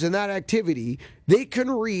brain waves and that activity, they can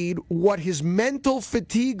read what his mental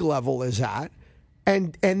fatigue level is at.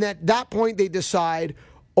 And at that point, they decide,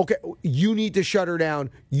 okay, you need to shut her down.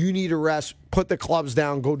 You need to rest. Put the clubs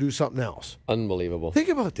down. Go do something else. Unbelievable. Think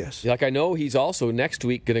about this. Like, I know he's also next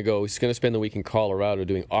week he's going to spend the week in Colorado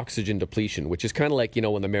doing oxygen depletion, which is kind of like,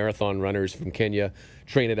 when the marathon runners from Kenya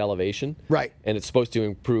train at elevation. Right. And it's supposed to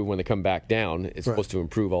improve when they come back down. It's supposed to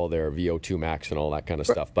improve all their VO2 max and all that kind of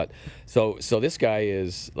stuff. But so this guy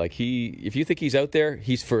is like, if you think he's out there,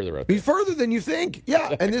 he's further out there. He's further than you think. Yeah.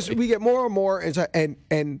 Exactly. And this, we get more and more.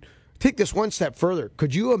 And take this one step further.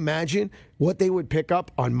 Could you imagine what they would pick up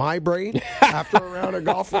on my brain after a round of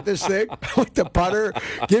golf with this thing? With the putter,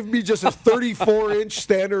 give me just a 34-inch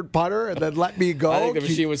standard putter and then let me go. I think the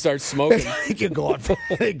machine would start smoking. I think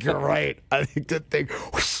I think you're right. I think the thing,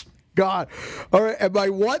 whoosh, God. All right, and by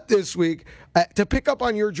what this week, to pick up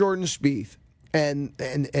on your Jordan Spieth and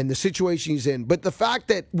the situation he's in, but the fact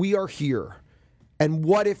that we are here. And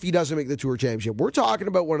what if he doesn't make the Tour Championship? We're talking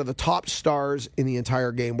about one of the top stars in the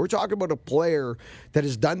entire game. We're talking about a player that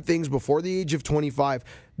has done things before the age of 25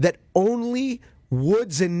 that only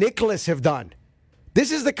Woods and Nicklaus have done.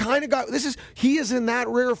 This is the kind of guy. He is in that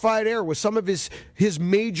rarefied air with some of his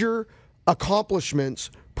major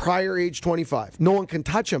accomplishments prior age 25. No one can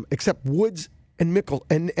touch him except Woods and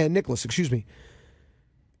Nicklaus. Excuse me.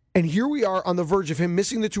 And here we are on the verge of him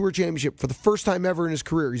missing the Tour Championship for the first time ever in his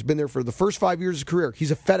career. He's been there for the first 5 years of his career.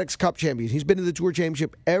 He's a FedEx Cup champion. He's been to the Tour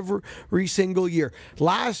Championship every single year.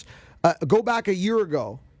 Go back a year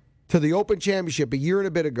ago to the Open Championship a year and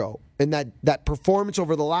a bit ago, and that performance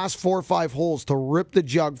over the last 4 or 5 holes to rip the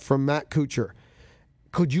jug from Matt Kuchar.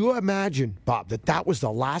 Could you imagine, Bob, that was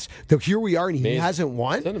the last? Here we are, and he hasn't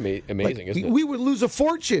won. It's amazing, isn't it? We would lose a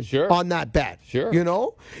fortune on that bet. Sure.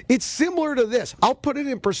 It's similar to this. I'll put it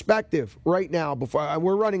in perspective right now. Before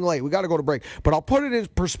we're running late, we got to go to break. But I'll put it in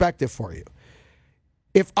perspective for you.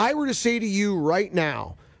 If I were to say to you right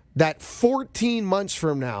now that 14 months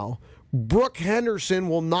from now, Brooke Henderson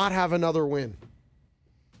will not have another win.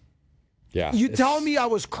 Yeah. You tell me I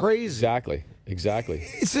was crazy. Exactly.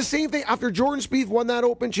 It's the same thing. After Jordan Spieth won that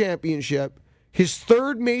Open Championship, his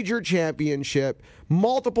third major championship,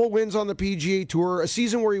 multiple wins on the PGA Tour, a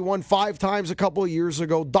season where he won 5 times a couple of years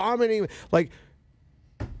ago, dominating,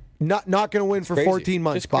 not going to win for 14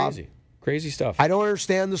 months, Just Bob. Crazy stuff. I don't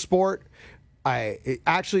understand the sport.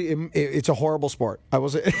 It's a horrible sport.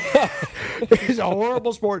 It's a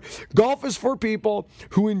horrible sport. Golf is for people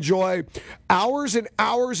who enjoy hours and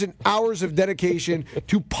hours and hours of dedication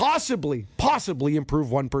to possibly improve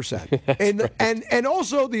 1%, and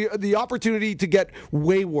also the opportunity to get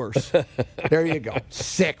way worse. There you go.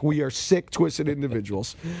 Sick. We are sick, twisted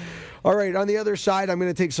individuals. All right. On the other side, I'm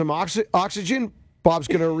going to take some oxygen. Bob's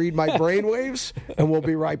going to read my brainwaves, and we'll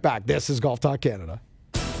be right back. This is Golf Talk Canada.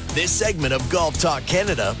 This segment of Golf Talk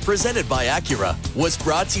Canada, presented by Acura, was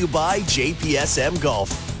brought to you by JPSM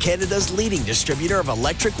Golf, Canada's leading distributor of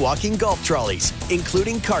electric walking golf trolleys,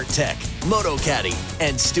 including KartTech, MotoCaddy,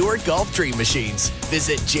 and Stewart Golf Dream Machines.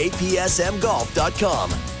 Visit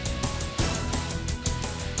jpsmgolf.com.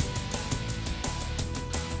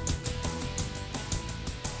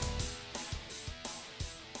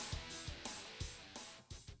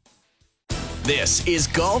 This is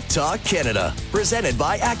Golf Talk Canada, presented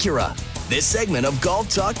by Acura. This segment of Golf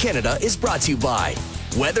Talk Canada is brought to you by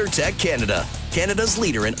WeatherTech Canada, Canada's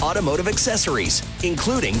leader in automotive accessories,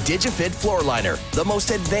 including DigiFit Floor Liner, the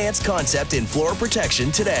most advanced concept in floor protection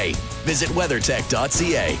today. Visit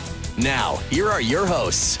weathertech.ca. Now, here are your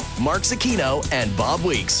hosts, Mark Zecchino and Bob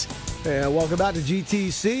Weeks. And welcome back to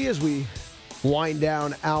GTC as we wind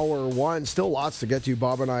down hour 1. Still lots to get to.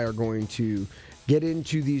 Bob and I are going to get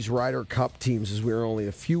into these Ryder Cup teams as we're only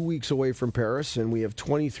a few weeks away from Paris, and we have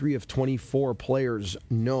 23 of 24 players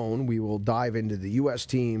known. We will dive into the U.S.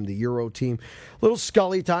 team, the Euro team. Little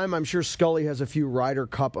Scully time. I'm sure Scully has a few Ryder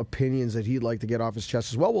Cup opinions that he'd like to get off his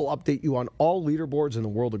chest as well. We'll update you on all leaderboards in the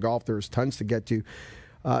world of golf. There's tons to get to.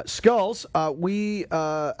 Skulls, we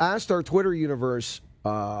asked our Twitter universe,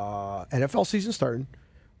 NFL season starting.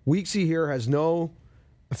 Weeksy here has no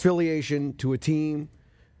affiliation to a team.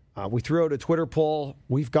 We threw out a Twitter poll.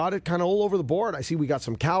 We've got it kind of all over the board. I see we got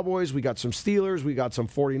some Cowboys, we got some Steelers, we got some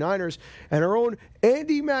 49ers, and our own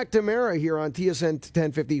Andy McNamara here on TSN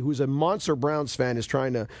 1050, who's a monster Browns fan, is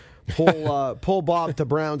trying to pull Bob to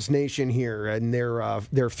Browns Nation here and their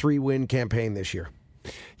 3-win campaign this year.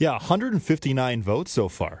 Yeah, 159 votes so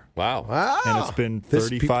far. Wow. And it's been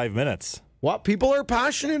 35 minutes. Well, people are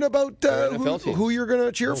passionate about who you're going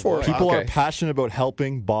to cheer for. People are passionate about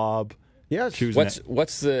helping Bob. Yes.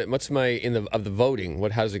 What's my of the voting?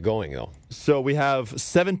 How's it going though? So we have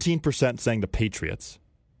 17% saying the Patriots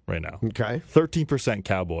right now. Okay. 13%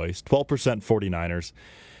 Cowboys, 12% 49ers,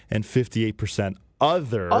 and 58%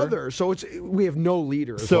 Other. So we have no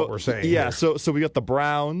leader, is what we're saying. Yeah, here. so we got the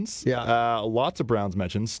Browns. Yeah. Lots of Browns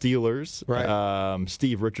mentioned. Steelers. Right.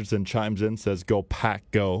 Steve Richardson chimes in, says, go Pack,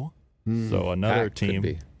 go. So another Pack team.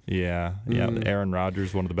 could be. Yeah. Aaron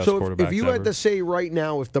Rodgers, one of the best So quarterbacks if you ever. had to say right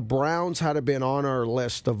now, if the Browns had been on our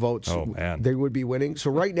list of votes, they would be winning.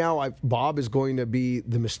 So right now, Bob is going to be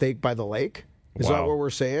the mistake by the lake. Is that what we're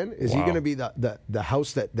saying? Is he going to be the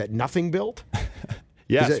house that nothing built?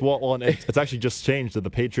 Yes, and it's actually just changed. That the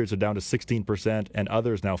Patriots are down to 16% and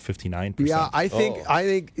others now 59%. Yeah, I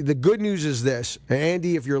think the good news is this.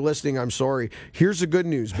 Andy, if you're listening, I'm sorry. Here's the good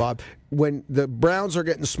news, Bob. When the Browns are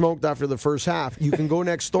getting smoked after the first half, you can go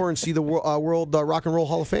next door and see the World Rock and Roll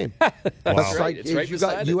Hall of Fame. That's right. It's right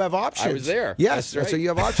beside you it. have options. I was there. Yes, That's so right. you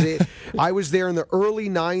have options. I was there in the early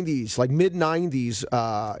 90s, like mid-90s,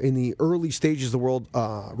 in the early stages of the World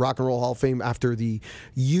Rock and Roll Hall of Fame after the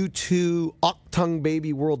U2 Octung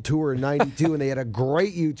Baby World Tour in 92, and they had a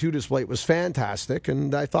great U2 display. It was fantastic,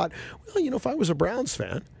 and I thought, well, if I was a Browns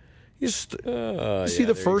fan, just see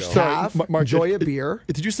the first half, enjoy a beer.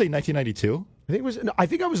 Did you say 1992? I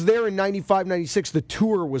think I was there in 95, 96. The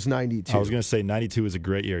tour was 92. I was going to say 92 is a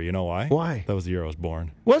great year. You know why? Why? That was the year I was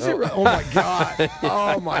born. Was it? Oh, my God.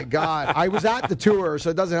 Oh, my God. I was at the tour, so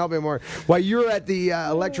it doesn't help anymore. While you're at the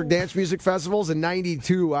Electric Dance Music Festivals in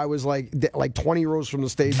 92, I was like 20 rows from the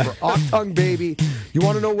stage for Octung Baby. You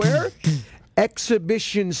want to know where?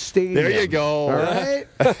 Exhibition Stadium. There you go. All right?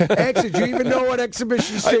 Do you even know what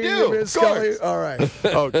Exhibition Stadium is, Scully? All right.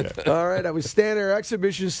 Okay. All right. I was standing at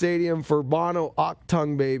Exhibition Stadium for Bono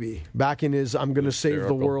Octung Baby back in his I'm going to save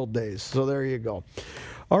the world days. So there you go.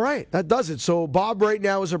 All right, that does it. So Bob right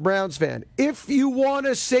now is a Browns fan. If you want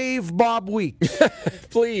to save Bob Weeks,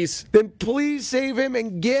 then please save him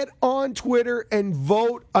and get on Twitter and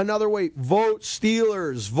vote another way. Vote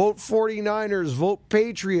Steelers, vote 49ers, vote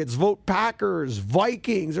Patriots, vote Packers,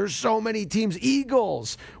 Vikings. There's so many teams.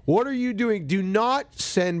 Eagles. What are you doing? Do not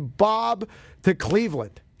send Bob to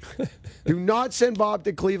Cleveland. Do not send Bob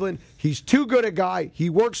to Cleveland. He's too good a guy. He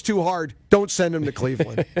works too hard. Don't send him to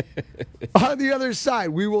Cleveland. On the other side,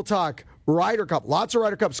 we will talk Ryder Cup. Lots of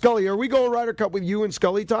Ryder Cup. Scully, are we going Ryder Cup with you and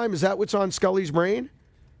Scully time? Is that what's on Scully's brain?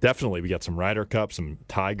 Definitely. We got some Ryder Cup, some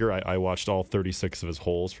Tiger. I watched all 36 of his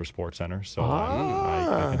holes for SportsCenter, so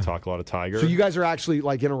I can talk a lot of Tiger. So you guys are actually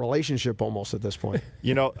like in a relationship almost at this point.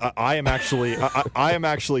 I am actually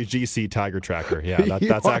GC Tiger Tracker. Yeah,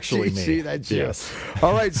 that's actually GC, me. That's yes. You.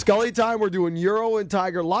 All right, Scully time. We're doing Euro and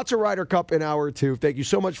Tiger. Lots of Ryder Cup in hour 2. Thank you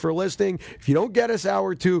so much for listening. If you don't get us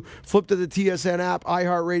hour 2, flip to the TSN app,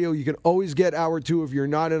 iHeartRadio. You can always get hour 2 if you're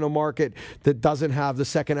not in a market that doesn't have the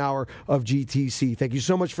second hour of GTC. Thank you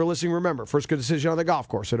so much for listening. Remember, first good decision on the golf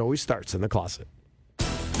course, it always starts in the closet.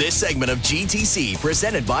 This segment of GTC,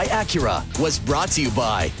 presented by Acura, was brought to you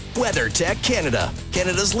by WeatherTech Canada,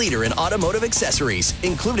 Canada's leader in automotive accessories,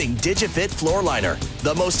 including DigiFit Floor Liner,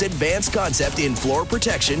 the most advanced concept in floor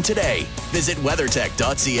protection today. Visit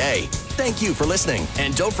WeatherTech.ca. Thank you for listening,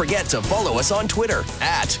 and don't forget to follow us on Twitter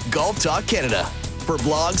at Golf Talk Canada. For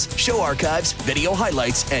blogs, show archives, video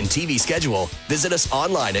highlights, and TV schedule, visit us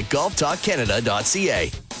online at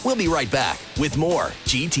golftalkcanada.ca. We'll be right back with more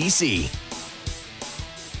GTC.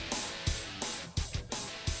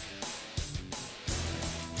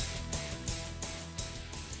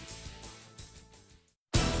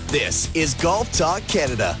 This is Golf Talk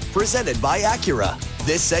Canada, presented by Acura.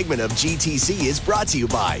 This segment of GTC is brought to you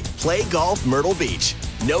by Play Golf Myrtle Beach.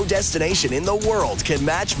 No destination in the world can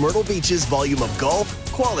match Myrtle Beach's volume of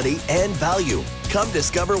golf, quality, and value. Come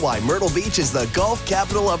discover why Myrtle Beach is the golf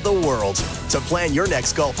capital of the world. To plan your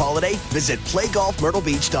next golf holiday, visit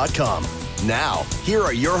playgolfmyrtlebeach.com. Now, here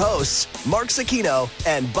are your hosts, Mark Sakino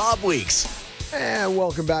and Bob Weeks. And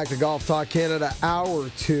welcome back to Golf Talk Canada, Hour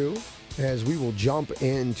 2, as we will jump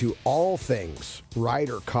into all things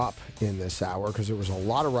Ryder Cup in this hour, because there was a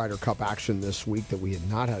lot of Ryder Cup action this week that we had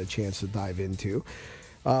not had a chance to dive into.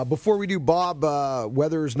 Before we do, Bob,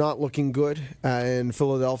 weather is not looking good in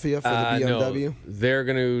Philadelphia for the BMW. No, they're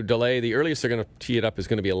going to delay. The earliest they're going to tee it up is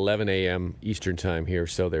going to be 11 a.m. Eastern time here,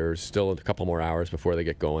 so there's still a couple more hours before they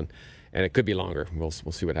get going. And it could be longer. We'll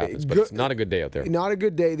see what happens. But it's not a good day out there. Not a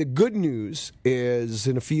good day. The good news is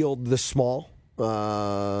in a field this small,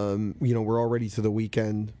 we're already to the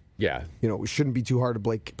weekend. Yeah. It shouldn't be too hard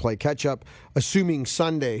to play catch-up, assuming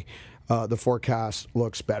Sunday the forecast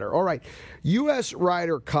looks better. All right. U.S.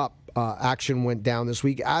 Ryder Cup action went down this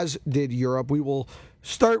week, as did Europe. We will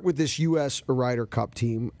start with this U.S. Ryder Cup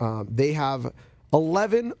team. They have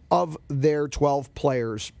 11 of their 12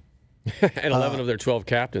 players And 11 of their 12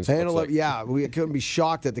 captains. And looks 11, like. yeah, we couldn't be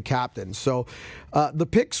shocked at the captain. So the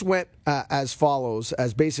picks went as follows,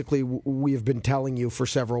 as basically we have been telling you for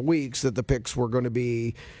several weeks that the picks were going to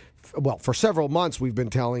be, well, for several months we've been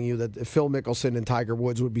telling you that Phil Mickelson and Tiger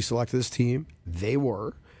Woods would be selected this team. They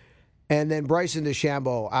were. And then Bryson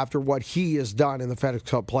DeChambeau, after what he has done in the FedEx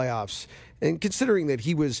Cup playoffs, and considering that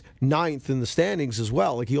he was 9th in the standings as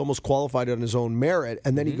well, like he almost qualified on his own merit,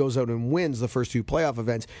 and then he goes out and wins the first 2 playoff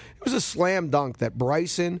events, it was a slam dunk that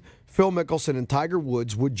Bryson, Phil Mickelson, and Tiger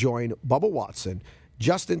Woods would join Bubba Watson,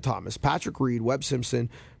 Justin Thomas, Patrick Reed, Webb Simpson,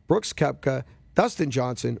 Brooks Koepka, Dustin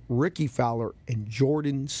Johnson, Ricky Fowler, and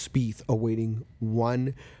Jordan Spieth, awaiting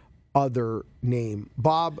one other name.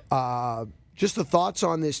 Bob, just the thoughts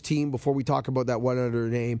on this team before we talk about that one other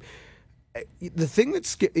name. The thing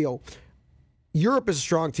that's, Europe is a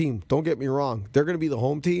strong team. Don't get me wrong. They're going to be the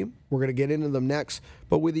home team. We're going to get into them next.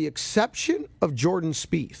 But with the exception of Jordan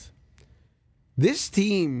Spieth, this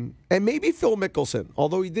team, and maybe Phil Mickelson,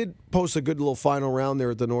 although he did post a good little final round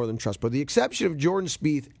there at the Northern Trust, but the exception of Jordan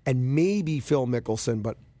Spieth and maybe Phil Mickelson,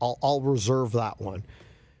 but I'll reserve that one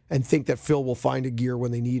and think that Phil will find a gear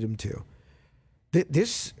when they need him to.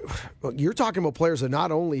 You're talking about players that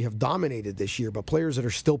not only have dominated this year, but players that are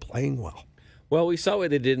still playing well. Well, we saw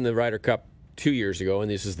what they did in the Ryder Cup 2 years ago,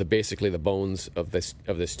 and this is basically the bones of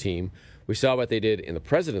this team. We saw what they did in the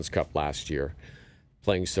President's Cup last year,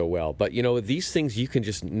 playing so well. But, these things you can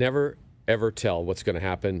just never, ever tell what's going to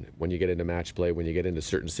happen when you get into match play, when you get into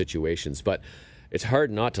certain situations. But it's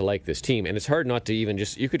hard not to like this team, and it's hard not to even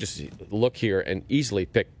you could just look here and easily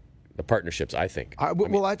pick the partnerships, I think.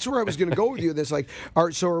 Well, that's where I was going to go with you. This,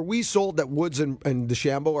 are we sold that Woods and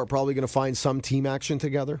DeChambeau are probably going to find some team action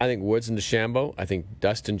together? I think Woods and DeChambeau. I think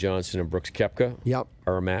Dustin Johnson and Brooks Koepka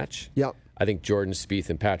are a match. Yep. I think Jordan Spieth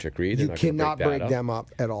and Patrick Reed. You cannot break them up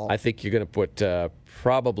at all. I think you're going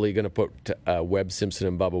to put Webb Simpson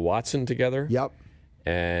and Bubba Watson together. Yep.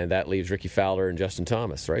 And that leaves Ricky Fowler and Justin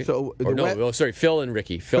Thomas, right? So Phil and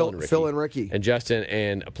Ricky. Phil and Ricky. And Justin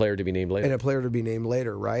and a player to be named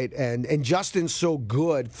later. Right? And Justin's so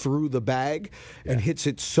good through the bag and hits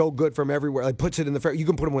it so good from everywhere. Like puts it in the fair. You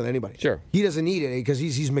can put him with anybody. Sure. He doesn't need it because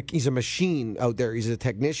he's a machine out there. He's a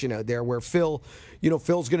technician out there. Where Phil's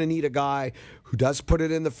going to need a guy who does put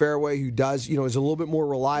it in the fairway, who does, is a little bit more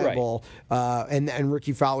reliable. Right. And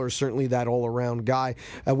Ricky Fowler is certainly that all-around guy.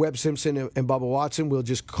 Webb Simpson and Bubba Watson, we'll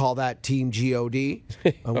just call that Team GOD.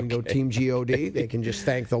 We go Team GOD. They can just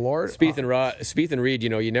thank the Lord. Spieth and Reed,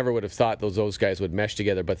 you never would have thought those guys would mesh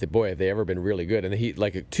together, but have they ever been really good? And he,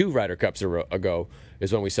 like 2 Ryder Cups ago,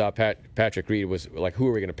 is when we saw Patrick Reed was like, who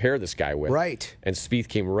are we going to pair this guy with? Right. And Spieth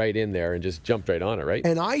came right in there and just jumped right on it, right?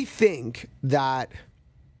 And I think that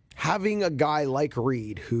having a guy like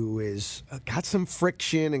Reed who is got some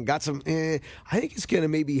friction and got some, I think it's going to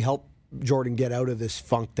maybe help Jordan get out of this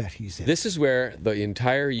funk that he's in. This is where the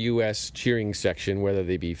entire U.S. cheering section, whether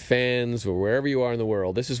they be fans or wherever you are in the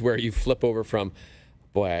world, this is where you flip over from,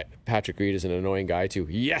 boy, Patrick Reed is an annoying guy, to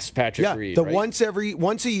yes, Patrick Reed. The right?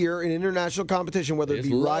 once a year in international competition, whether it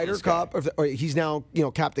be Ryder Cup or he's now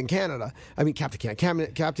Captain Canada. I mean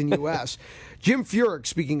Captain U.S. Jim Furyk,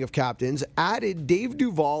 speaking of captains, added Dave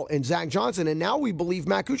Duval and Zach Johnson, and now we believe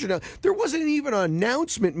Matt Kuchar. Now, there wasn't even an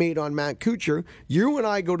announcement made on Matt Kuchar. You and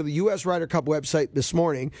I go to the U.S. Ryder Cup website this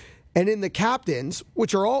morning, and in the captains,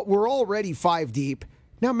 we're already 5 deep.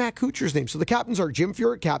 Now Matt Kuchar's name. So the captains are Jim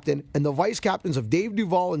Furyk, captain, and the vice captains of Dave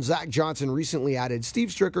Duval and Zach Johnson recently added Steve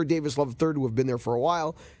Stricker, Davis Love III, who have been there for a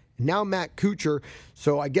while. Now Matt Kuchar.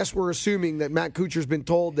 So I guess we're assuming that Matt Kuchar's been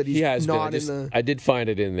told that he's not in the... I did find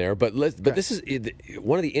it in there, but this is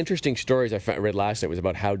one of the interesting stories I read last night was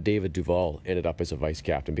about how David Duval ended up as a vice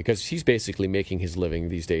captain, because he's basically making his living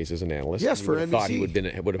these days as an analyst. Yes, for NBC. Thought he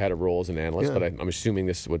would have had a role as an analyst, but I'm assuming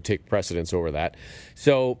this would take precedence over that.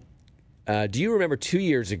 So... do you remember 2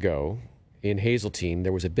 years ago in Hazeltine,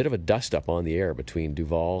 there was a bit of a dust-up on the air between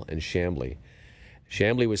Duval and Chambly.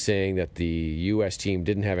 Chambly was saying that the U.S. team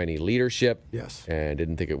didn't have any leadership and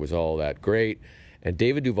didn't think it was all that great. And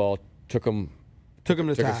David Duval took him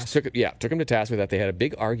to task. Took him to task with that. They had a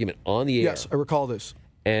big argument on the air. Yes, I recall this.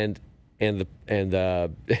 And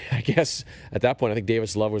I guess at that point, I think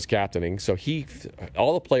Davis Love was captaining, so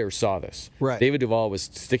all the players saw this. Right. David Duval was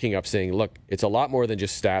sticking up, saying, "Look, it's a lot more than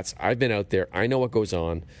just stats. I've been out there. I know what goes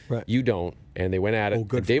on. Right. You don't." And they went at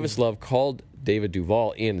it. And Davis Love called David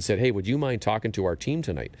Duval in and said, "Hey, would you mind talking to our team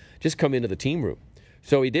tonight? Just come into the team room."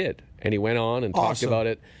 So he did, and he went on and talked about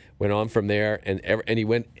it. Went on from there, and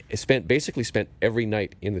basically spent every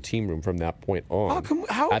night in the team room from that point on.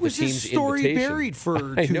 How was this story buried for 2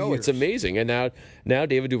 years? I know, it's amazing. And now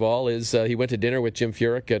David Duval he went to dinner with Jim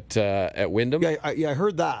Furyk at Wyndham. Yeah, I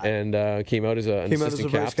heard that. And came out as an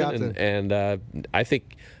assistant captain. And I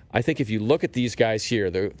think if you look at these guys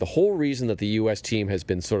here, the whole reason that the U.S. team has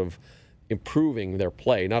been sort of improving their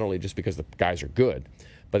play, not only just because the guys are good,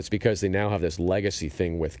 but it's because they now have this legacy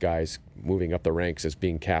thing with guys moving up the ranks as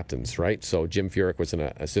being captains, right? So Jim Furyk was an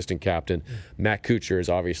assistant captain. Matt Kuchar is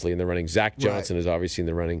obviously in the running. Zach Johnson is obviously in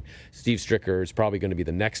the running. Steve Stricker is probably going to be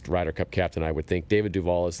the next Ryder Cup captain, I would think. David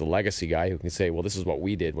Duval is the legacy guy who can say, well, this is what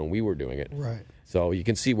we did when we were doing it. Right. So you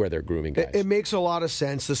can see where they're grooming guys. It makes a lot of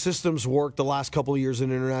sense. The system's worked the last couple of years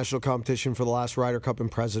in international competition for the last Ryder Cup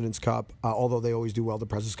and President's Cup, although they always do well the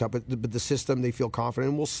President's Cup. But the system, they feel confident.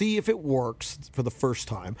 And we'll see if it works for the first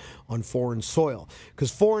time on foreign soil.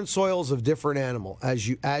 Because foreign soil is a different animal, as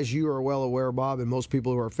you are well aware, Bob, and most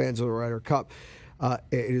people who are fans of the Ryder Cup, it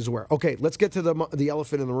is aware. Okay, let's get to the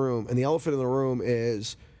elephant in the room. And the elephant in the room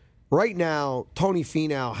is, right now, Tony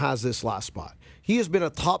Finau has this last spot. He has been a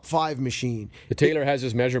top 5 machine. The Taylor has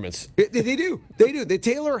his measurements. They do. The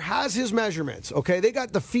Taylor has his measurements. Okay, they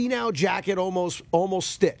got the Finau jacket almost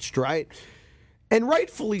stitched, right? And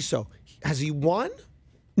rightfully so. Has he won?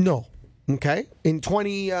 No. Okay. In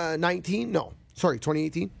 2019? No. Sorry,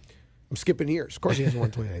 2018? I'm skipping years. Of course he hasn't won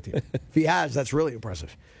 2019. If he has, that's really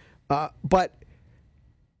impressive. But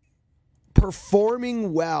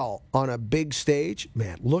performing well on a big stage,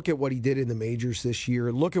 man, look at what he did in the majors this year.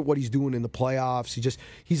 Look at what he's doing in the playoffs.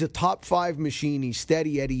 He's a top 5 machine. He's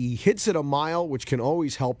steady Eddie. He hits it a mile, which can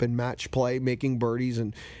always help in match play, making birdies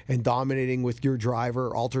and dominating with your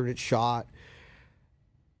driver, alternate shot.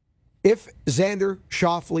 If Xander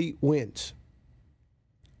Schauffele wins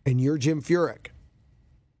and you're Jim Furyk,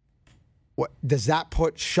 what does that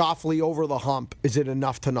put Schauffele over the hump? Is it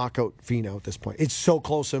enough to knock out Finau at this point? It's so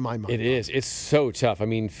close in my mind. It is. It's so tough. I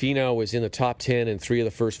mean, Finau was in the top 10 in 3 of the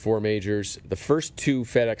first 4 majors. The first 2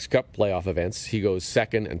 FedEx Cup playoff events, he goes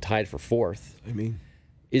second and tied for 4th. I mean,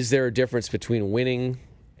 is there a difference between winning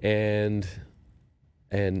and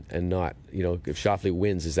not? You know, if Schauffele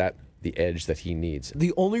wins, is that the edge that he needs?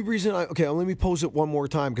 The only reason let me pose it one more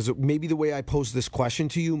time, because maybe the way I pose this question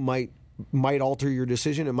to you might alter your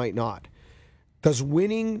decision. It might not. Does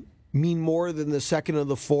winning mean more than the second or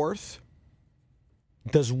the 4th?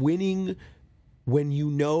 Does winning, when you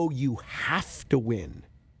know you have to win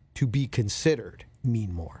to be considered,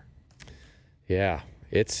 mean more? Yeah,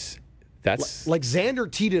 that's like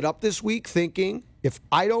Xander teed it up this week thinking, if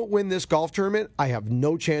I don't win this golf tournament, I have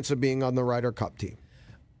no chance of being on the Ryder Cup team.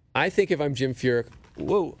 I think if I'm Jim Furyk,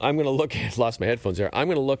 I'm going to look at, lost my headphones there. I'm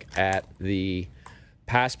going to look at the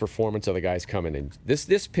past performance of the guys coming in.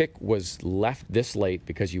 This pick was left this late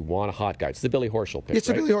because you want a hot guy. It's the Billy Horschel pick. It's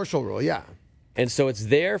the Billy Horschel rule, yeah. And so it's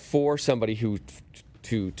there for somebody who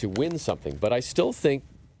to win something. But I still think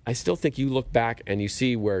you look back and you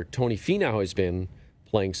see where Tony Finau has been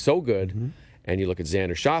playing so good, and you look at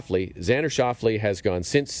Xander Schauffele. Xander Schauffele has gone,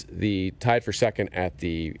 since the tied for second at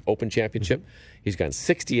the Open Championship, he's gone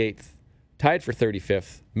 68th, tied for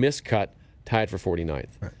 35th, missed cut, tied for 49th.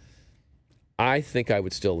 Right. I think I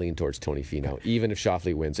would still lean towards Tony Finau, even if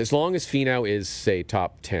Schauffele wins, as long as Finau is, say,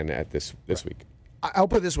 top 10 at this week. I'll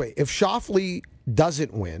put it this way. If Schauffele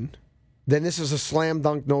doesn't win, then this is a slam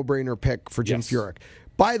dunk, no-brainer pick for Jim Furyk.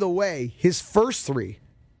 By the way, his first 3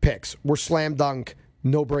 picks were slam dunk,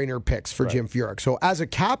 no-brainer picks for Jim Furyk. So as a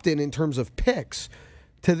captain, in terms of picks,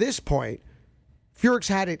 to this point, Furyk's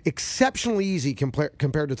had it exceptionally easy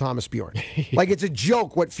compared to Thomas Bjorn. Like, it's a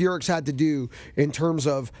joke what Furyk's had to do in terms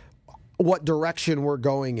of what direction we're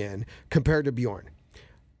going in compared to Bjorn.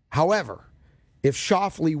 However, if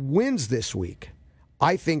Schauffele wins this week,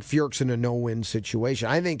 I think Furyk's in a no-win situation.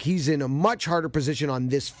 I think he's in a much harder position on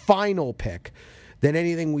this final pick than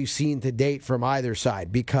anything we've seen to date from either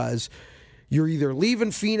side, because you're either leaving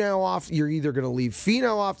Finau off, you're either going to leave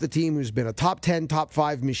Finau off the team, who's been a top 10, top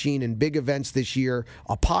 5 machine in big events this year,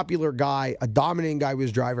 a popular guy, a dominating guy with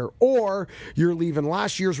his driver, or you're leaving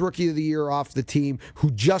last year's Rookie of the Year off the team,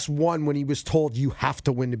 who just won when he was told you have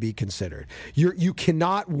to win to be considered. You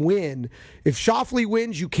cannot win. If Schauffele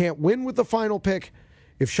wins, you can't win with the final pick.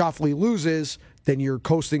 If Schauffele loses, then you're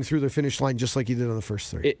coasting through the finish line just like you did on the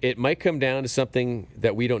first 3. It might come down to something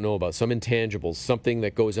that we don't know about, some intangibles, something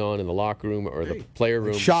that goes on in the locker room or the player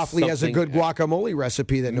room. Schauffele has a good guacamole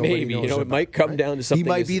recipe that nobody knows about. It might come down to something. He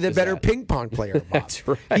might be the better ping pong player, Bob. That's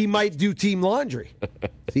right. He might do team laundry.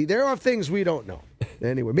 See, there are things we don't know.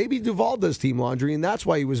 Anyway, maybe Duvall does team laundry, and that's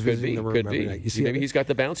why he was visiting the room every night. You see, Maybe he's got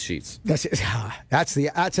the bounce sheets. That's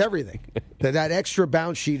everything. that extra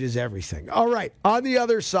bounce sheet is everything. All right, on the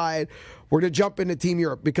other side, we're going to jump into Team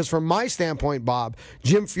Europe because from my standpoint, Bob,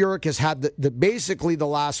 Jim Furyk has had basically the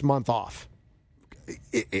last month off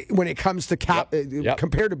when it comes to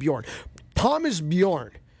compared to Bjorn. Thomas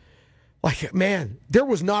Bjorn, man, there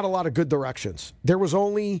was not a lot of good directions. There was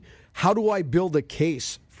only, how do I build a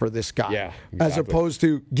case for this guy? Yeah, exactly. As opposed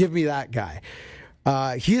to, give me that guy.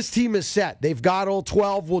 His team is set. They've got all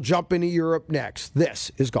 12. We'll jump into Europe next. This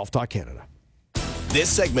is Golf Talk Canada. This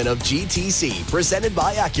segment of GTC, presented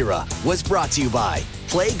by Acura, was brought to you by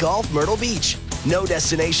Play Golf Myrtle Beach. No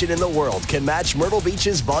destination in the world can match Myrtle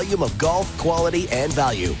Beach's volume of golf, quality, and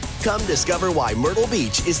value. Come discover why Myrtle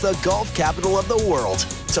Beach is the golf capital of the world.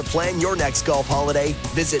 To plan your next golf holiday,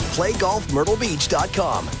 visit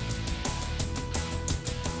playgolfmyrtlebeach.com.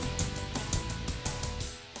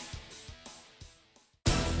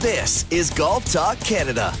 This is Golf Talk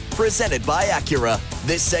Canada, presented by Acura.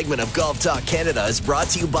 This segment of Golf Talk Canada is brought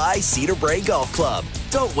to you by Cedar Brae Golf Club.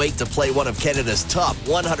 Don't wait to play one of Canada's top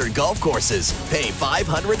 100 golf courses. Pay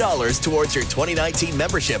 $500 towards your 2019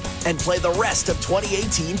 membership and play the rest of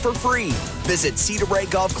 2018 for free. Visit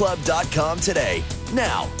cedarbraegolfclub.com today.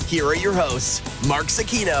 Now, here are your hosts, Mark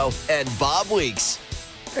Zecchino and Bob Weeks.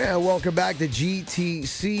 And welcome back to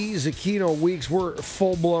GTC. Zecchino Weeks. We're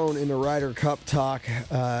full-blown into Ryder Cup talk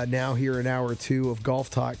now here in hour 2 of Golf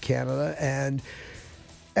Talk Canada. And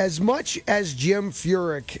as much as Jim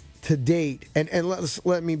Furyk to date, and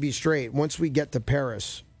let me be straight, once we get to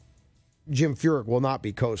Paris, Jim Furyk will not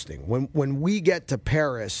be coasting. When we get to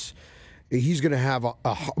Paris, he's going to have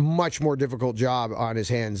a much more difficult job on his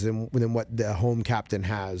hands than what the home captain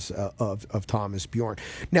has of Thomas Bjorn.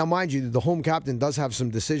 Now, mind you, the home captain does have some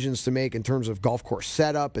decisions to make in terms of golf course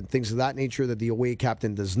setup and things of that nature that the away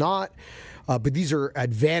captain does not. But these are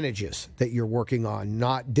advantages that you're working on,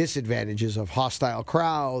 not disadvantages of hostile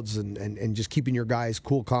crowds and just keeping your guys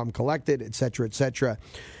cool, calm, collected, et cetera, et cetera.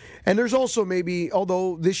 And there's also maybe,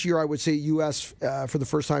 although this year I would say U.S. For the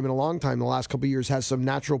first time in a long time, the last couple of years, has some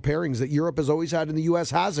natural pairings that Europe has always had and the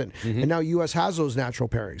U.S. hasn't. Mm-hmm. And now U.S. has those natural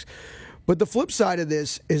pairings. But the flip side of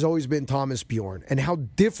this has always been Thomas Bjorn and how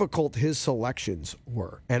difficult his selections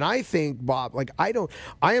were. And I think, Bob, I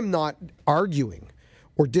am not arguing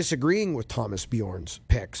or disagreeing with Thomas Bjorn's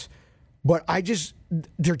picks, but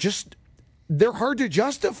they're hard to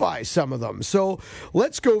justify, some of them. So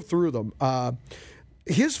let's go through them.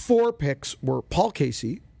 His 4 picks were Paul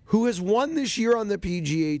Casey, who has won this year on the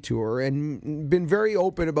PGA Tour and been very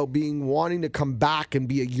open about wanting to come back and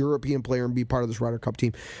be a European player and be part of this Ryder Cup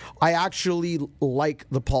team. I actually like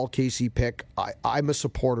the Paul Casey pick. I'm a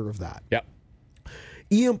supporter of that. Yep.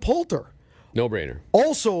 Ian Poulter. No-brainer.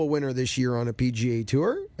 Also a winner this year on a PGA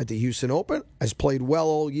Tour at the Houston Open. Has played well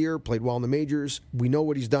all year, played well in the majors. We know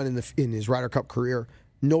what he's done in his Ryder Cup career.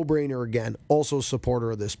 No-brainer again. Also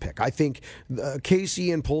supporter of this pick. I think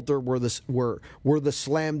Casey and Poulter were the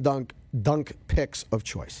slam dunk picks of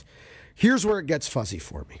choice. Here's where it gets fuzzy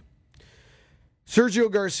for me.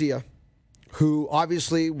 Sergio Garcia, who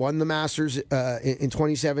obviously won the Masters in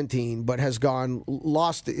 2017, but has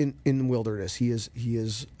lost in the wilderness. He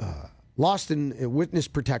is lost in a witness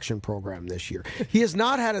protection program this year. He has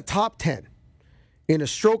not had a top 10 in a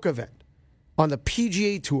stroke event on the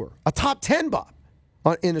PGA Tour. A top 10, Bob.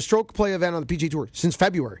 In a stroke play event on the PGA Tour since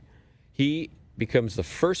February. He becomes the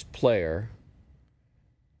first player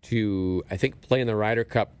to, I think, play in the Ryder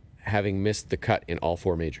Cup having missed the cut in all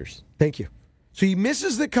 4 majors. Thank you. So he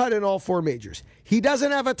misses the cut in all 4 majors. He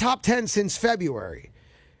doesn't have a top 10 since February.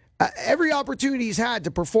 Every opportunity he's had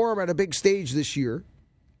to perform at a big stage this year,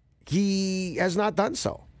 he has not done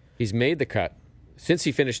so. He's made the cut. Since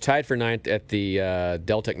he finished tied for 9th at the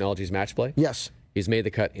Dell Technologies match play. Yes. He's made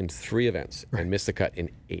the cut in 3 events and missed the cut in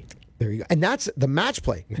 8. There you go. And that's the match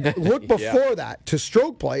play. Look before that to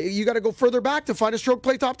stroke play. You got to go further back to find a stroke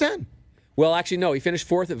play top 10. Well, actually, no. He finished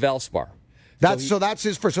 4th at Valspar. That's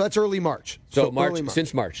his first. So that's early March.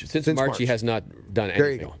 Since March, he has not done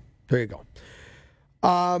anything. There you go.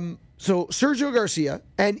 So Sergio Garcia,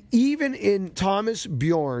 and even in Thomas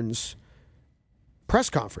Bjorn's press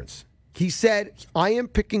conference, he said, I am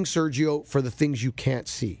picking Sergio for the things you can't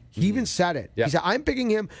see. He even said it. Yep. He said, I'm picking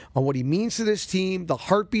him on what he means to this team, the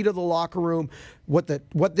heartbeat of the locker room, what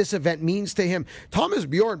this event means to him. Thomas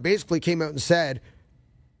Bjorn basically came out and said,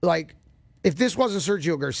 if this wasn't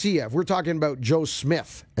Sergio Garcia, if we're talking about Joe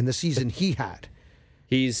Smith and the season he had.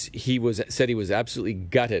 He said he was absolutely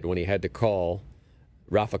gutted when he had to call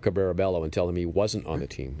Rafa Cabrera-Bello and tell him he wasn't on the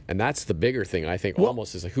team. And that's the bigger thing, I think,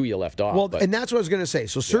 almost is who you left off. Well, and that's what I was going to say.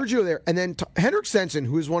 So Sergio there, and then Henrik Stenson,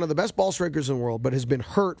 who is one of the best ball strikers in the world, but has been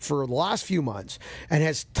hurt for the last few months and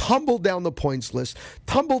has tumbled down the points list,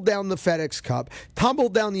 tumbled down the FedEx Cup,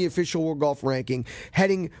 tumbled down the official World Golf Ranking,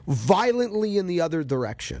 heading violently in the other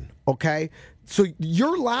direction, okay? So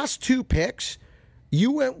your last 2 picks,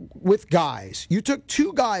 you went with guys. You took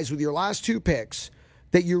 2 guys with your last 2 picks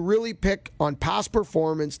that you really pick on past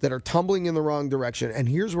performance that are tumbling in the wrong direction. And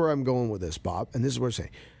here's where I'm going with this, Bob, and this is what I'm saying.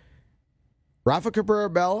 Rafa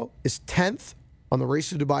Cabrera-Bello is 10th on the Race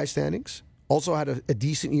to Dubai standings, also had a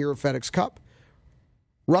decent year of FedEx Cup.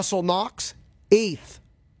 Russell Knox, 8th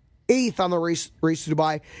on the race to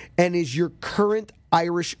Dubai, and is your current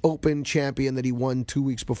Irish Open champion that he won 2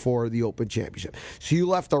 weeks before the Open Championship. So you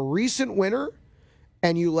left a recent winner,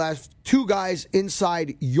 and you left 2 guys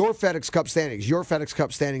inside your FedEx Cup standings, your FedEx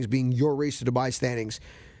Cup standings being your Race to Dubai standings.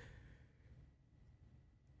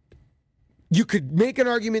 You could make an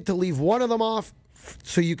argument to leave one of them off,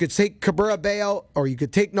 so you could take Cabrera-Bello or you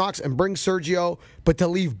could take Knox and bring Sergio, but to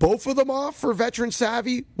leave both of them off for veteran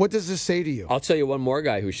savvy, what does this say to you? I'll tell you one more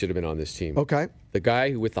guy who should have been on this team. Okay. The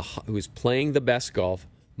guy who's playing the best golf,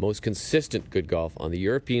 most consistent good golf on the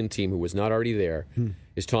European team who was not already there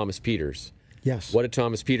is Thomas Pieters. Yes. What did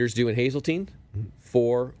Thomas Pieters do in Hazeltine?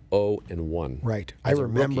 4-0-1. Right. I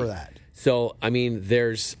remember that. So, I mean,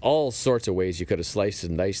 there's all sorts of ways you could have sliced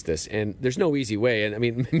and diced this, and there's no easy way. And, I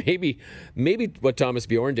mean, maybe what Thomas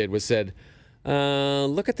Bjorn did was said,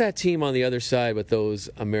 look at that team on the other side with those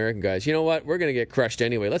American guys. You know what? We're going to get crushed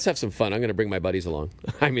anyway. Let's have some fun. I'm going to bring my buddies along.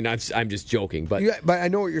 I mean, I'm just joking. But I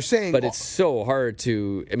know what you're saying. But it's so hard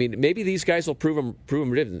to... I mean, maybe these guys will prove them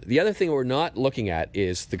different. The other thing we're not looking at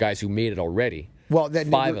is the guys who made it already. Well,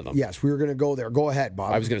 then 5 of them. Yes, we were going to go there. Go ahead,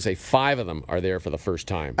 Bob. I was going to say 5 of them are there for the first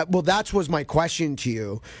time. Well, that was my question to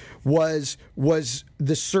you. Was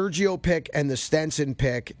the Sergio pick and the Stenson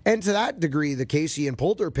pick, and to that degree the Casey and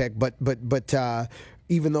Poulter pick, but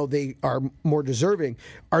even though they are more deserving,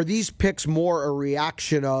 are these picks more a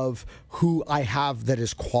reaction of who I have that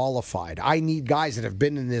is qualified? I need guys that have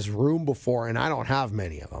been in this room before, and I don't have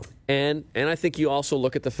many of them. And I think you also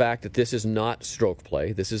look at the fact that this is not stroke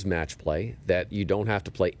play. This is match play, that you don't have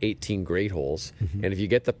to play 18 great holes. Mm-hmm. And if you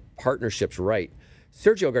get the partnerships right,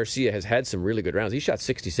 Sergio Garcia has had some really good rounds. He shot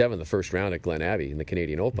 67 the first round at Glen Abbey in the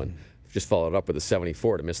Canadian Open. Mm-hmm. Just followed up with a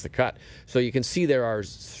 74 to miss the cut. So you can see there are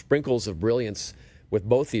sprinkles of brilliance with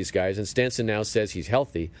both these guys. And Stenson now says he's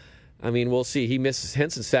healthy. I mean, we'll see.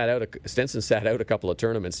 Stenson sat out a couple of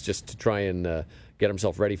tournaments just to try and get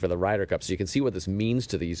himself ready for the Ryder Cup. So you can see what this means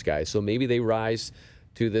to these guys. So maybe they rise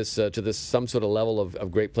to this some sort of level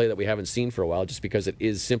of great play that we haven't seen for a while, just because it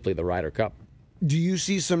is simply the Ryder Cup. Do you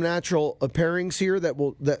see some natural pairings here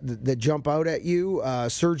that jump out at you?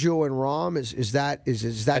 Sergio and Rahm, is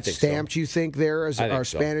that stamped? So. You think there as our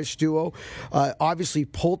Spanish duo? Obviously,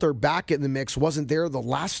 Poulter back in the mix wasn't there the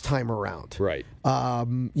last time around. Right.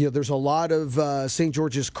 There's a lot of St.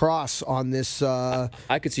 George's Cross on this.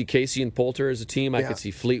 I could see Casey and Poulter as a team. I could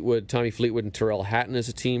see Tommy Fleetwood and Tyrrell Hatton as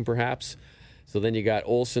a team, perhaps. So then you got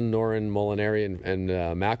Olsen, Noren, Molinari, and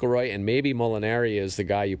McIlroy, and maybe Molinari is the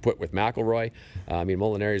guy you put with McIlroy. I mean,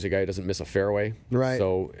 Molinari is a guy who doesn't miss a fairway. Right.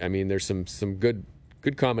 So, I mean, there's some good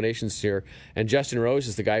combinations here. And Justin Rose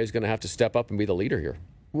is the guy who's going to have to step up and be the leader here.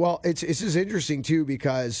 Well, it's just interesting, too,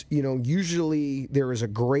 because, usually there is a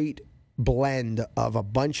great blend of a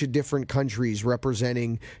bunch of different countries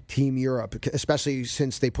representing Team Europe, especially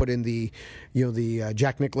since they put in the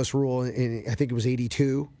Jack Nicklaus rule in, I think it was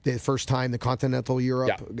 82, the first time the continental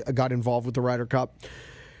Europe got involved with the Ryder Cup.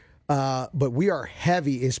 But we are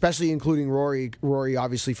heavy, especially including Rory. Rory,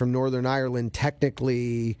 obviously from Northern Ireland,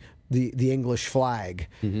 technically the English flag.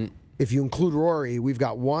 Mm-hmm. If you include Rory, we've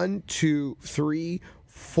got 1, 2, 3,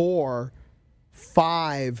 4,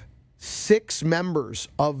 5, 6 members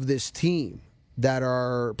of this team that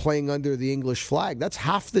are playing under the English flag. That's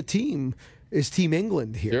half the team is Team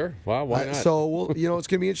England here. Sure. Wow, why not? So, it's going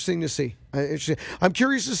to be interesting to see. I'm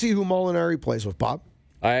curious to see who Molinari plays with, Bob.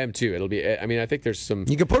 I am too. It'll be. I mean, I think there's some.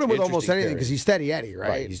 You can put him with almost anything because he's steady Eddie,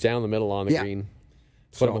 right? He's down the middle on the green.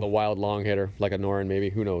 Put him with a wild long hitter like a Noren, maybe.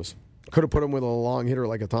 Who knows? Could have put him with a long hitter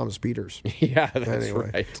like a Thomas Pieters. Yeah, that's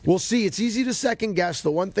right. We'll see. It's easy to second guess.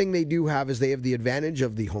 The one thing they do have is they have the advantage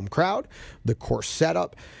of the home crowd, the course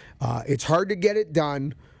setup. It's hard to get it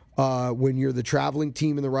done when you're the traveling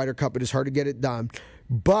team in the Ryder Cup. It is hard to get it done.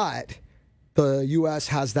 But the U.S.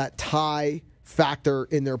 has that tie factor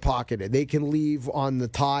in their pocket. They can leave on the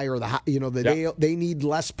tie or they need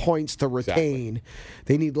less points to retain. Exactly.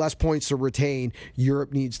 They need less points to retain.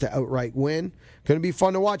 Europe needs to outright win. Going to be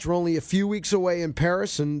fun to watch. We're only a few weeks away in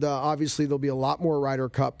Paris, and obviously there'll be a lot more Ryder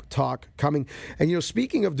Cup talk coming. And,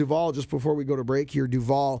 speaking of Duval, just before we go to break here,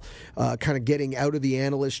 Duval kind of getting out of the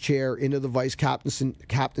analyst chair into the vice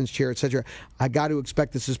captain's chair, etc. I got to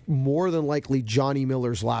expect this is more than likely Johnny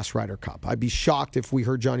Miller's last Ryder Cup. I'd be shocked if we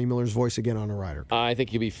heard Johnny Miller's voice again on a Ryder Cup. I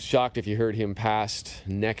think you'd be shocked if you heard him past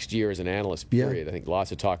next year as an analyst, period. I think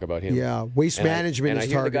lots of talk about him. Yeah, waste management is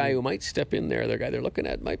targeted. I hear the guy targeted. who might step in there, the guy they're looking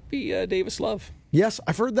at, might be Davis Love. Yes,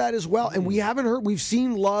 I've heard that as well. And we haven't heard, we've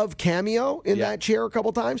seen Love cameo in that chair a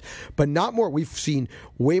couple times, but not more. We've seen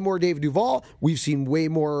way more Dave Duval. We've seen way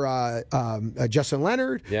more Justin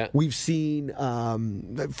Leonard. Yeah. We've seen,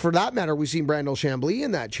 for that matter, we've seen Brandel Chambly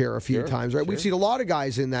in that chair a few times, right? Sure. We've seen a lot of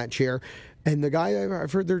guys in that chair. And the guy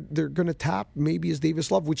I've heard they're going to tap maybe is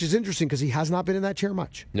Davis Love, which is interesting because he has not been in that chair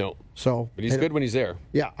much. No. So, but he's good when he's there.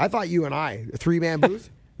 Yeah, I thought you and I, a three-man booth,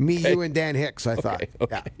 me, you, and Dan Hicks, I thought.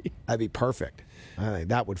 Okay. Yeah, that'd be perfect. I think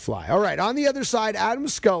that would fly. All right, on the other side, Adam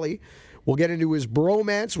Scully. We'll get into his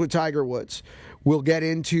bromance with Tiger Woods. We'll get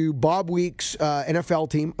into Bob Weeks' NFL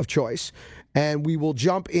team of choice. And we will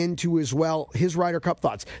jump into, as well, his Ryder Cup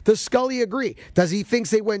thoughts. Does Scully agree? Does he think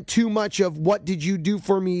they went too much of what did you do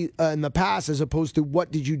for me in the past as opposed to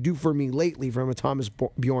what did you do for me lately from a Thomas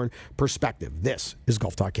Bjorn perspective? This is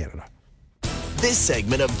Golf Talk Canada. This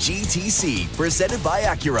segment of GTC, presented by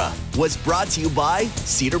Acura, was brought to you by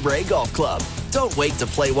Cedar Brae Golf Club. Don't wait to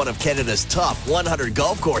play one of Canada's top 100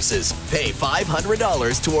 golf courses. Pay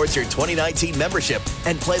 $500 towards your 2019 membership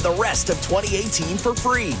and play the rest of 2018 for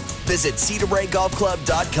free. Visit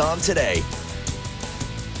cedarbraegolfclub.com today.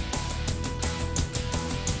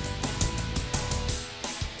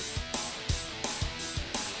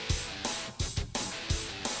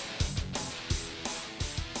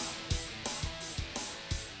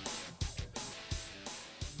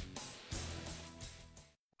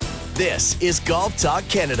 This is Golf Talk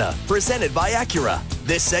Canada, presented by Acura.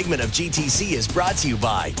 This segment of GTC is brought to you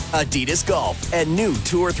by Adidas Golf and new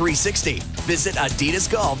Tour 360. Visit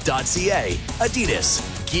adidasgolf.ca.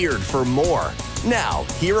 Adidas, geared for more. Now,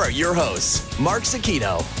 here are your hosts, Mark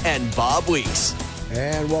Zecchino and Bob Weeks.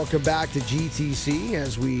 And welcome back to GTC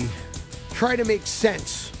as we try to make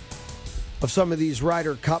sense of some of these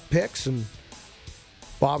Ryder Cup picks. And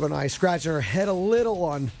Bob and I scratching our head a little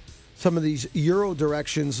on some of these Euro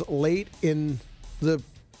directions late in the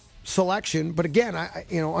selection. But again,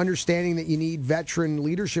 understanding that you need veteran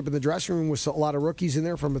leadership in the dressing room with a lot of rookies in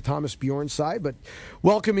there from the Thomas Bjorn side. But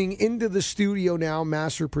welcoming into the studio now,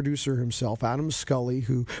 master producer himself, Adam Scully,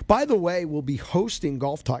 who, by the way, will be hosting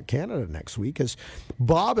Golf Talk Canada next week, as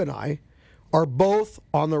Bob and I are both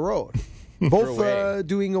on the road. Both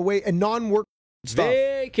doing away and non-work stuff.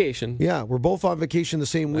 Vacation. Yeah, we're both on vacation the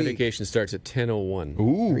same week. My vacation starts at 10:01.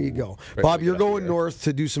 Ooh, there you go. Bob, you're going north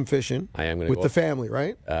to do some fishing. I am going to with go the up. family,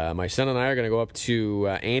 right? My son and I are going to go up to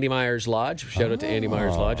Andy Myers Lodge. Shout out to Andy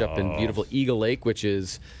Myers Lodge up in beautiful Eagle Lake, which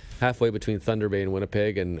is halfway between Thunder Bay and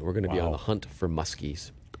Winnipeg, and we're going to be on the hunt for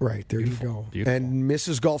muskies. Right, there you go. Beautiful. And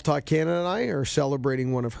Mrs. Golf Talk Canada and I are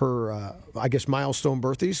celebrating one of her, milestone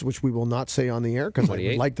birthdays, which we will not say on the air because I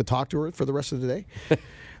would like to talk to her for the rest of the day.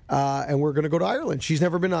 And we're going to go to Ireland. She's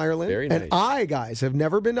never been to Ireland. Very nice. And I, guys, have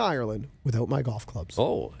never been to Ireland without my golf clubs.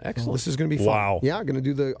 Oh, excellent. So this is going to be fun. Wow. Yeah, I'm going to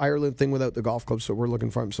do the Ireland thing without the golf clubs, so we're looking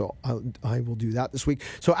for him. So I will do that this week.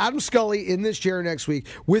 So Adam Scully in this chair next week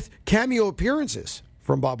with cameo appearances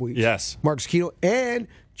from Bob Weeks. Yes. Mark Zecchino and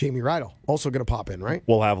Jamie Rydell also going to pop in, right?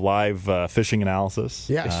 We'll have live fishing analysis.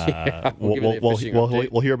 Yes. We'll give you a fishing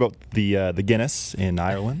update. We'll hear about the Guinness in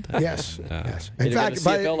Ireland. Yes. Yes. And In you're fact,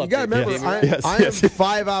 gonna CFL you got to update, remember, Jamie. I am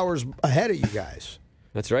 5 hours ahead of you guys.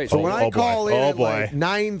 That's right. So when I boy. call in Oh, at boy. like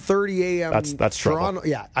 9:30 a.m. That's trouble. Toronto,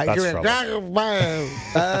 yeah, I That's hear another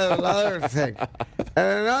thing,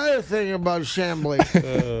 and another thing about Chambly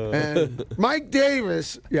and Mike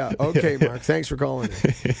Davis. Yeah, okay, Mark. Thanks for calling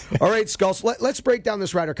in. All right, Skulls. Let's break down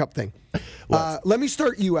this Ryder Cup thing. Let me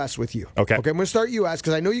start U.S. with you. Okay. I'm going to start U.S.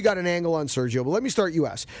 because I know you got an angle on Sergio, but let me start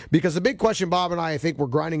U.S. because the big question Bob and I think we're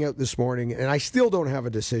grinding out this morning, and I still don't have a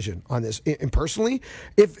decision on this. And personally,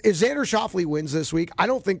 if Xander Schauffele wins this week, I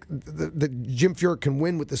don't think the Jim Furyk can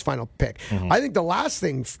win with this final pick. I think the last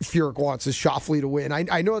thing Furyk wants is Schauffele to win.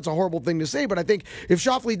 I know it's a horrible thing to say, but I think if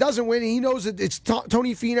Schauffele doesn't win, he knows that it's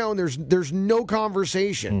Tony Finau, and there's no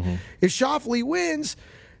conversation. If Schauffele wins,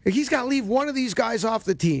 he's got to leave one of these guys off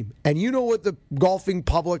the team. And you know what the golfing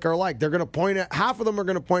public are like. They're going to point at, half of them are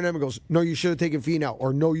going to point at him and goes, no, you should have taken Finau,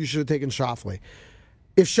 or no, you should have taken Schauffele.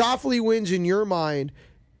 If Schauffele wins in your mind,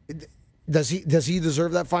 Does he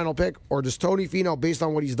deserve that final pick, or does Tony Finau, based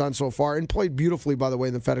on what he's done so far and played beautifully, by the way,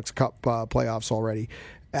 in the FedEx Cup playoffs already,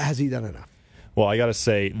 has he done enough? Well, I got to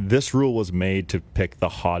say, this rule was made to pick the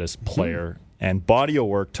hottest player, and body of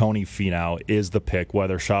work, Tony Finau is the pick,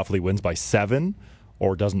 whether Schauffele wins by 7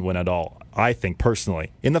 or doesn't win at all. I think,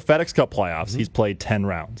 personally, in the FedEx Cup playoffs, he's played 10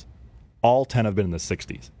 rounds. All 10 have been in the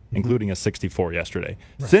 60s, including a 64 yesterday.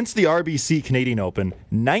 Right. Since the RBC Canadian Open,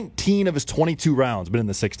 19 of his 22 rounds been in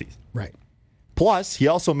the 60s. Right. Plus, he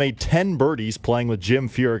also made 10 birdies playing with Jim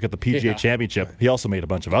Furyk at the PGA Championship. Right. He also made a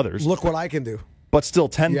bunch of others. Look what I can do. But still,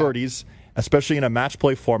 10 birdies, especially in a match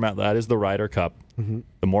play format that is the Ryder Cup.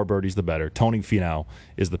 The more birdies, the better. Tony Finau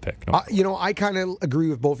is the pick. I kind of agree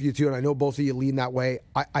with both of you, too, and I know both of you lean that way.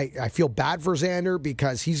 I feel bad for Xander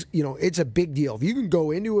because he's, it's a big deal. If you can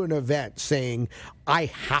go into an event saying,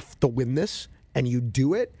 I have to win this, and you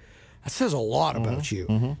do it, that says a lot about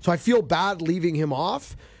you. So I feel bad leaving him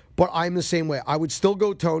off, but I'm the same way. I would still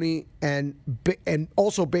go Tony, and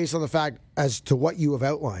also based on the fact as to what you have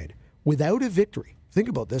outlined, without a victory, think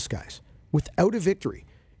about this, guys, without a victory,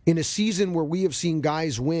 in a season where we have seen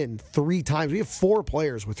guys win 3 times, we have 4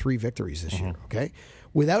 players with 3 victories this year, okay?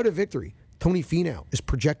 Without a victory, Tony Finau is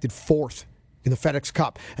projected 4th in the FedEx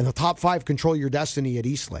Cup, and the top 5 control your destiny at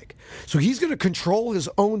Eastlake. So he's going to control his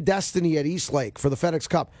own destiny at Eastlake for the FedEx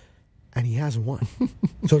Cup, and he hasn't won.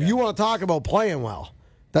 So if you want to talk about playing well,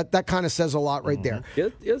 that kind of says a lot right there.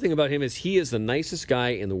 The other thing about him is he is the nicest guy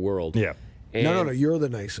in the world. Yeah. And no, you're the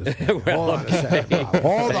nicest. Well, hold on a second.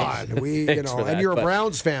 Hold on. And you're a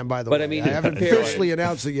Browns fan, by the way. I mean, I haven't officially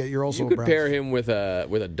announced it yet. You're also a Browns. You could pair him with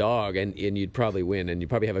a dog, and you'd probably win, and you'd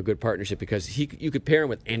probably have a good partnership because you could pair him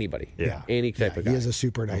with anybody. Yeah. Any type of guy. He is a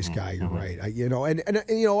super nice guy. You're right. And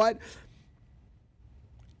you know what?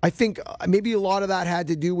 I think maybe a lot of that had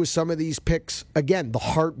to do with some of these picks. Again, the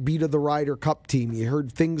heartbeat of the Ryder Cup team. You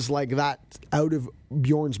heard things like that out of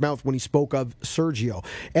Bjorn's mouth when he spoke of Sergio.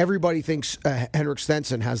 Everybody thinks Henrik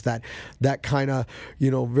Stenson has that kind of,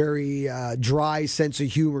 very dry sense of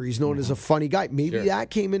humor. He's known as a funny guy. Maybe that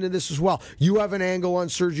came into this as well. You have an angle on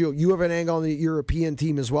Sergio. You have an angle on the European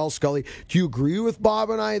team as well, Scully. Do you agree with Bob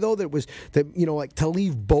and I, though, that to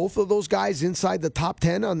leave both of those guys inside the top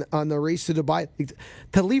 10 on the race to Dubai,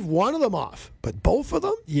 to leave one of them off, but both of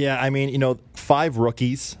them? Yeah, I mean, 5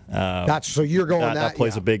 rookies. So you're going that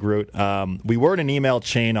plays a big route. We were in an email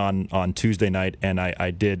chain on Tuesday night, and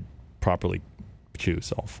I did properly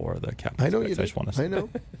choose all 4 of the captains. I know you did. I just want to say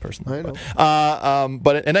personally. I know.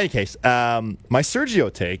 But in any case, my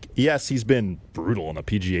Sergio take, yes, he's been brutal on the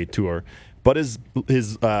PGA Tour, but his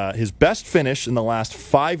best finish in the last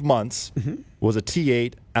 5 months was a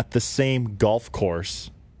T8 at the same golf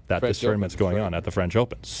course that this tournament's going on at the French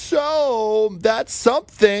Open. So that's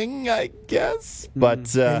something, I guess.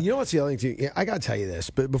 But and you know what's the other thing too? I got to tell you this,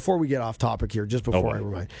 but before we get off topic here, just before I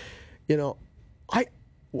remind,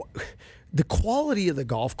 the quality of the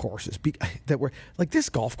golf courses that were like this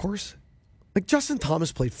golf course, like Justin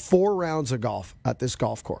Thomas played 4 rounds of golf at this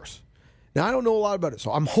golf course. Now, I don't know a lot about it, so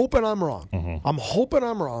I'm hoping I'm wrong. I'm hoping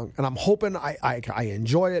I'm wrong, and I'm hoping I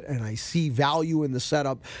enjoy it and I see value in the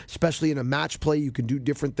setup, especially in a match play. You can do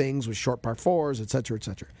different things with short par 4s, et cetera, et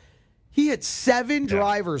cetera. He had 7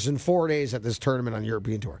 drivers in 4 days at this tournament on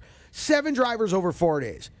European Tour. 7 drivers over 4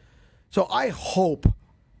 days. So I hope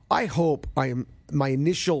my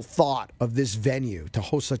initial thought of this venue to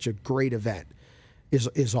host such a great event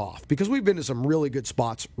is off, because we've been to some really good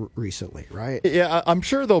spots recently, right? Yeah, I'm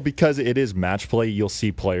sure, though, because it is match play, you'll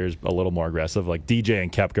see players a little more aggressive. Like DJ and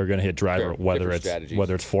Koepka are going to hit driver, whether it's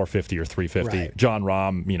 450 or 350. Right. John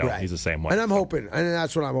Rahm, he's the same way. And I'm hoping, and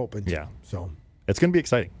that's what I'm hoping to. Yeah. So it's going to be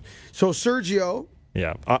exciting. So Sergio.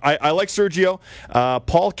 Yeah, I like Sergio.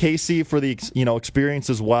 Paul Casey for the experience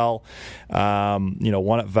as well. One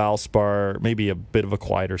at Valspar, maybe a bit of a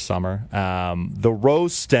quieter summer. The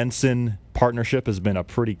Rose Stenson partnership has been a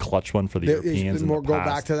pretty clutch one for the Europeans. More in the past.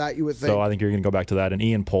 Go back to that, you would think. So I think you're going to go back to that. And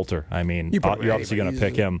Ian Poulter. I mean, you're obviously going to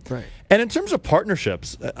pick him. Right. And in terms of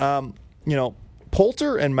partnerships,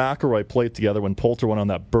 Poulter and McIlroy played together when Poulter went on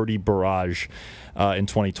that birdie barrage in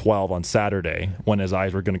 2012 on Saturday when his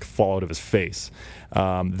eyes were going to fall out of his face.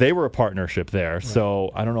 They were a partnership there, right.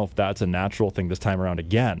 So I don't know if that's a natural thing this time around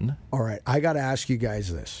again. All right, I got to ask you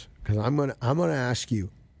guys this, because I'm gonna ask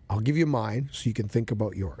you. I'll give you mine so you can think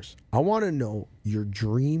about yours. I want to know your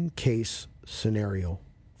dream case scenario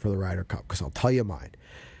for the Ryder Cup, because I'll tell you mine.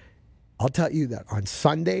 I'll tell you that on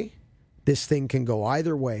Sunday, this thing can go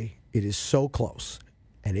either way. It is so close,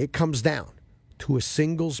 and it comes down to a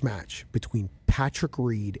singles match between Patrick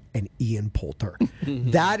Reed and Ian Poulter.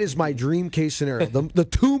 That is my dream case scenario. The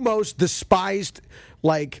 2 most despised,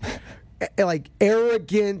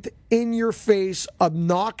 arrogant, in-your-face,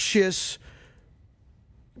 obnoxious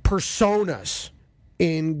personas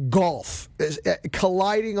in golf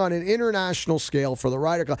colliding on an international scale for the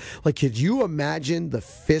Ryder Cup. Like, could you imagine the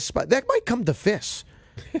fist? That might come to fists.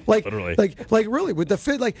 Like, Literally. like really with the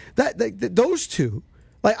fist, like that. Those two.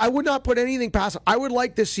 Like, I would not put anything past them. I would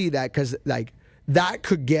like to see that because that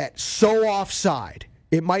could get so offside.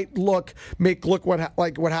 It might look what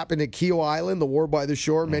happened at Keo Island, the War by the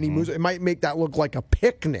Shore, many moves. It might make that look like a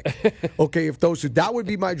picnic. Okay, if those two, that would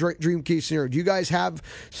be my dream case scenario. Do you guys have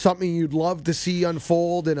something you'd love to see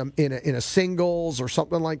unfold in a singles or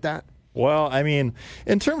something like that? Well, I mean,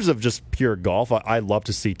 in terms of just pure golf, I'd love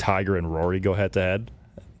to see Tiger and Rory go head to head.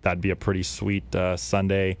 That'd be a pretty sweet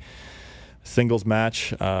Sunday singles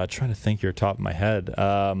match. Trying to think here top of my head.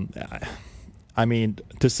 I mean,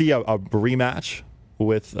 to see a rematch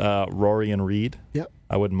with Rory and Reed, yep,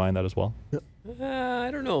 I wouldn't mind that as well. Yep. I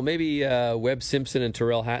don't know. Maybe Webb Simpson and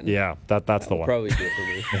Terrell Hatton. Yeah, that's the one. Probably do it for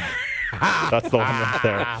me. That's the one right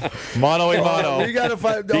there. Mono and mono. We gotta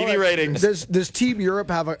find TV ratings. Does Team Europe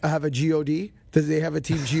have a God? Does they have a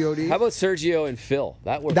Team God? How about Sergio and Phil?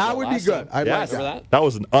 That would be good. I'd like that. That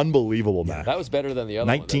was an unbelievable match. That was better than the other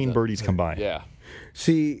 19 one. birdies combined. Yeah.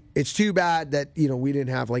 See, it's too bad that we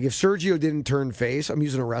didn't have, like, if Sergio didn't turn face, I'm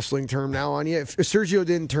using a wrestling term now on you. If Sergio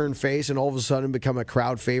didn't turn face and all of a sudden become a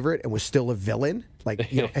crowd favorite and was still a villain, like,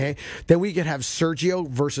 then we could have Sergio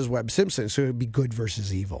versus Webb Simpson, so it would be good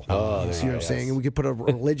versus evil. See what I'm saying? And we could put a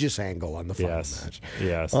religious angle on the final match.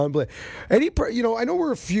 Yes. I know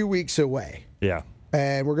we're a few weeks away. Yeah.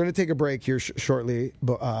 And we're going to take a break here shortly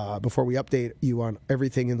before we update you on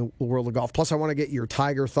everything in the world of golf. Plus, I want to get your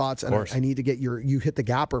Tiger thoughts, and I need to get you hit the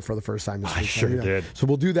gapper for the first time this week. I sure did. So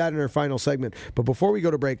we'll do that in our final segment. But before we go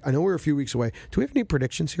to break, I know we're a few weeks away. Do we have any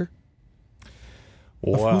predictions here?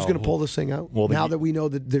 Of who's going to pull this thing out? Well, now that we know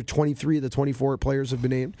that the 23 of the 24 players have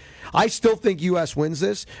been named, I still think U.S. wins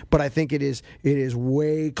this, but I think it is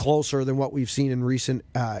way closer than what we've seen in recent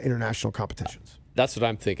international competitions. That's what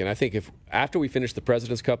I'm thinking. I think if after we finished the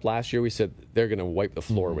President's Cup last year, we said they're going to wipe the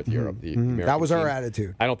floor with Europe. The American that was our team.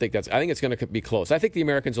 attitude. I think it's going to be close. I think the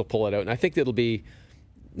Americans will pull it out, and I think it'll be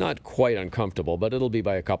not quite uncomfortable, but it'll be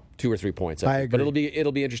by 2 or 3 points. I agree. But it'll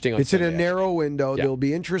be interesting. On It's Sunday, in a narrow window. Yeah. There'll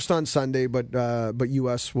be interest on Sunday, but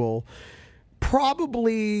U.S. will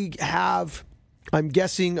probably have, I'm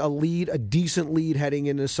guessing, a decent lead heading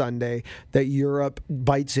into Sunday that Europe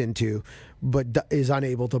bites into, but is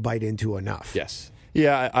unable to bite into enough. Yes.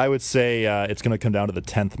 Yeah, I would say it's going to come down to the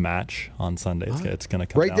 10th match on Sunday. It's going to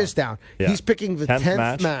come Write down. this down. Yeah. He's picking the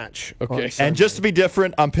 10th match. Okay. And just to be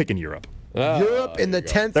different, I'm picking Europe. Europe in the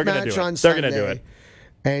 10th match on Sunday. They're going to do it.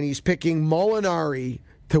 And he's picking Molinari.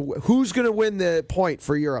 Who's going to win the point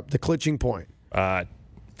for Europe, the clinching point? John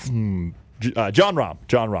Rahm.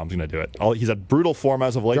 John Rahm's going to do it. He's at brutal form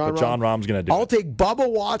as of late, but John Rahm's going to do it. I'll take Bubba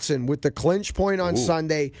Watson with the clinch point on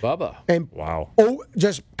Sunday. Bubba. And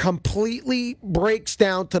just completely breaks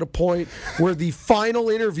down to the point where the final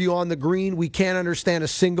interview on the green, we can't understand a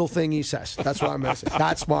single thing he says. That's what I'm going to say.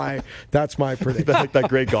 That's my prediction. Like that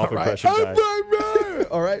great golf impression guy.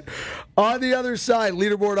 All right. On the other side,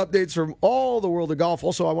 leaderboard updates from all the world of golf.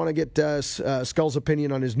 Also, I want to get Skull's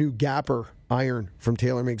opinion on his new Gapper iron from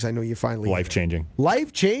TaylorMade, because I know you finally... Life-changing.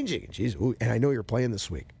 Life-changing. Jeez. Ooh, and I know you're playing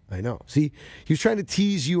this week. I know. See, he was trying to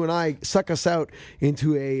tease you and I, suck us out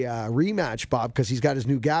into a rematch, Bob, because he's got his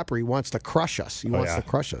new Gapper. He wants to crush us. He wants to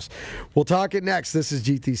crush us. We'll talk it next. This is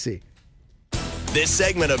GTC. This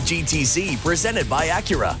segment of GTC, presented by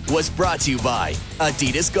Acura, was brought to you by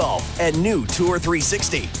Adidas Golf and new Tour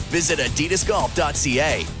 360. Visit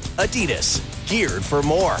adidasgolf.ca. Adidas, geared for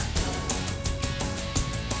more.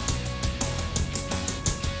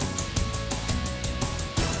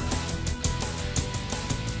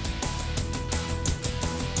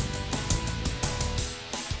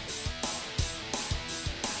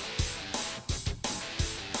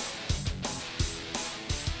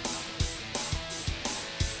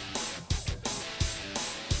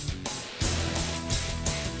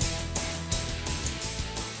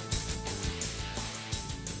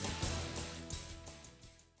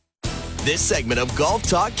 This segment of Golf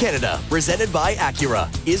Talk Canada, presented by Acura,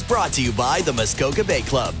 is brought to you by the Muskoka Bay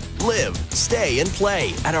Club. Live, stay, and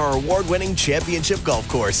play at our award-winning championship golf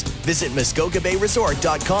course. Visit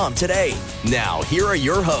MuskokaBayResort.com today. Now, here are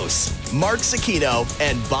your hosts, Mark Cicchino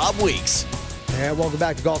and Bob Weeks. And welcome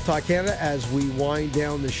back to Golf Talk Canada as we wind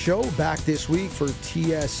down the show. Back this week for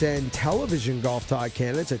TSN Television Golf Talk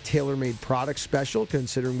Canada. It's a TaylorMade product special,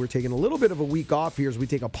 considering we're taking a little bit of a week off here as we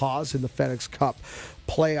take a pause in the FedEx Cup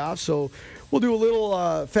playoffs. So We'll do a little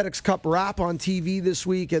FedEx Cup wrap on TV this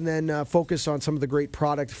week and then focus on some of the great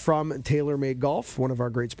product from TaylorMade Golf, one of our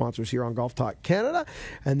great sponsors here on Golf Talk Canada,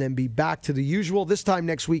 and then be back to the usual. This time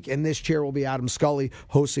next week, in this chair will be Adam Scully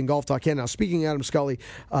hosting Golf Talk Canada. Now, speaking of Adam Scully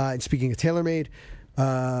and speaking of TaylorMade,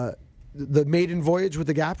 the maiden voyage with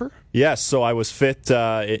the Gapper? Yes, so I was fit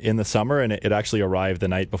in the summer, and it actually arrived the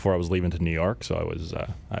night before I was leaving to New York. So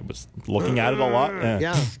I was looking at it a lot.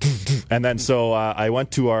 Yeah. And then so I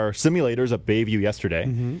went to our simulators at Bayview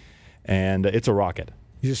yesterday, and it's a rocket.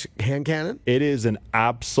 You just hand cannon? It is an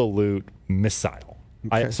absolute missile.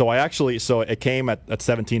 Okay. So it came at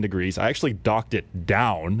 17 degrees. I actually docked it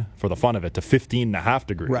down for the fun of it to 15.5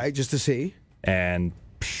 degrees. Right, just to see. And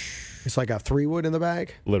it's like a 3-wood in the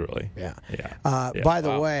bag? Literally. Yeah. Yeah. By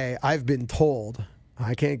the way, I've been told,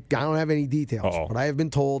 I don't have any details, but I have been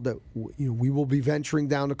told that we will be venturing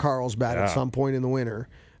down to Carlsbad at some point in the winter.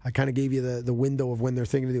 I kind of gave you the window of when they're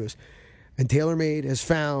thinking to do this. And TaylorMade has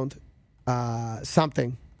found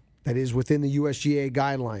something that is within the USGA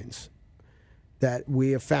guidelines that we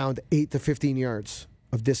have found 8 to 15 yards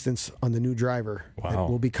of distance on the new driver that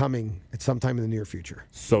will be coming at some time in the near future.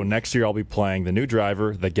 So next year I'll be playing the new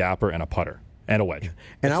driver, the Gapper, and a putter. And a wedge.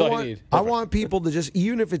 And I want people to just,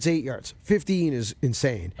 even if it's 8 yards, 15 is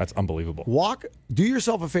insane. That's unbelievable. Do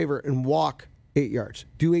yourself a favor and walk 8 yards.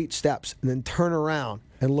 Do 8 steps and then turn around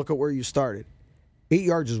and look at where you started. 8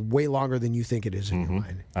 yards is way longer than you think it is in your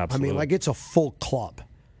mind. Absolutely. I mean, like it's a full club.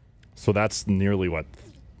 So that's nearly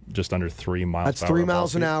just under 3 miles. That's 3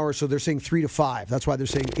 miles an hour, so they're saying 3 to 5. That's why they're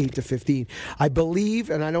saying 8 to 15. I believe,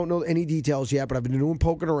 and I don't know any details yet, but I've been doing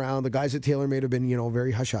poking around. The guys at TaylorMade have been,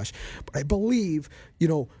 very hush-hush. But I believe,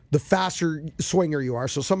 the faster swinger you are,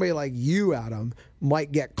 so somebody like you, Adam,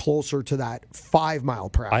 might get closer to that 5 mile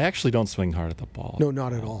per hour. I actually don't swing hard at the ball. No,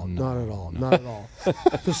 not at all. Not at all. Not at all.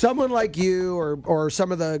 So someone like you or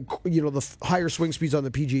some of the, the higher swing speeds on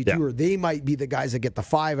the PGA Tour, they might be the guys that get the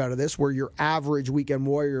 5 out of this, where your average weekend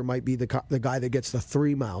warrior might be the guy that gets the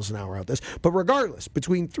 3 miles an hour out of this. But regardless,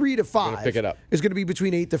 between 3 to 5 pick it up. is going to be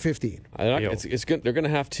between 8 to 15. It's good. They're going to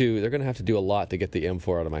have to do a lot to get the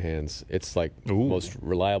M4 out of my hands. It's like the most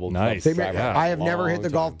reliable. Nice. I have never hit the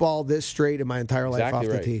golf ball this straight in my entire life off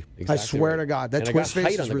the tee. I swear to God. That twist I got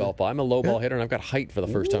face height on the golf ball. I'm a low ball hitter, and I've got height for the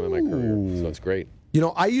first time in my career, so it's great.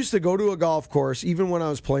 I used to go to a golf course, even when I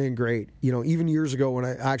was playing great, even years ago when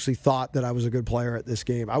I actually thought that I was a good player at this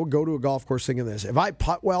game. I would go to a golf course thinking this: if I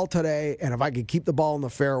putt well today and if I could keep the ball in the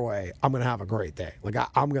fairway, I'm going to have a great day. Like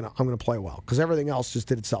I'm going to play well, because everything else just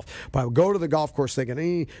did itself. But I would go to the golf course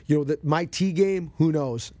thinking, my tee game, who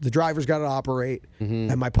knows? The driver's got to operate,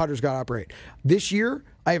 and my putter's got to operate. This year,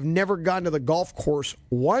 I have never gone to the golf course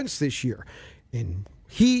once this year. In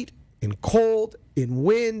heat, in cold, in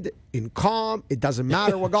wind, in calm, it doesn't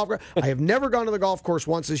matter what golf course. I have never gone to the golf course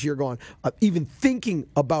once this year even thinking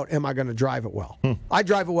about, am I going to drive it well? I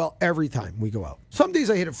drive it well every time we go out. Some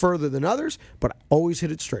days I hit it further than others, but I always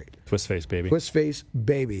hit it straight. Twist face, baby. Twist face,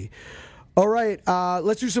 baby. All right,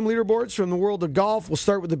 let's do some leaderboards from the world of golf. We'll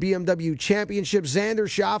start with the BMW Championship. Xander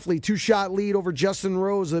Schauffele, 2-shot lead over Justin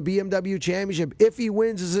Rose, the BMW Championship. If he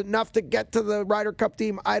wins, is it enough to get to the Ryder Cup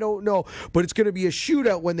team? I don't know. But it's going to be a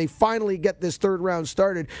shootout when they finally get this third round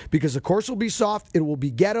started, because the course will be soft. It will be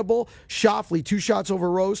gettable. Schauffele, 2 shots over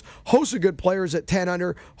Rose. Hosts of good players at 10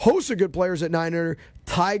 under. Hosts of good players at 9 under.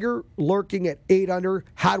 Tiger lurking at 8 under.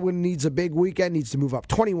 Hadwin needs a big weekend, needs to move up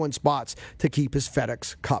 21 spots to keep his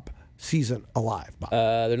FedEx Cup season alive.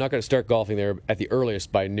 They're not going to start golfing there at the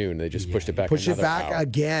earliest by noon. They just pushed it back. Push it another back hour.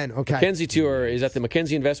 again. Okay. Mackenzie Tour is at the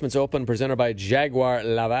Mackenzie Investments Open, presented by Jaguar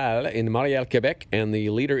Laval in Montreal, Quebec, and the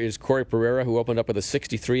leader is Corey Pereira, who opened up with a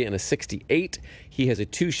 63 and a 68. He has a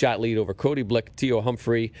 2-shot lead over Cody Blick, Theo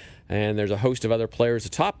Humphrey, and there's a host of other players. The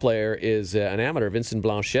top player is an amateur, Vincent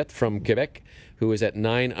Blanchette from Quebec, who is at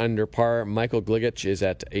 9 under par. Michael Gligich is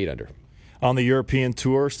at 8 under. On the European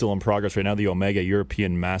Tour, still in progress right now, the Omega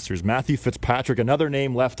European Masters. Matthew Fitzpatrick, another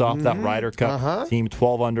name left off that Ryder Cup team,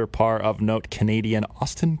 12 under par. Of note, Canadian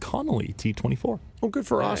Austin Connolly, T24. Oh, good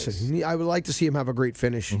for Austin. I would like to see him have a great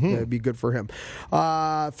finish. It'd be good for him.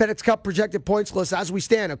 FedEx Cup projected points list as we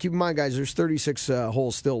stand. Now, keep in mind, guys, there's 36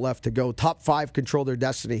 holes still left to go. Top 5 control their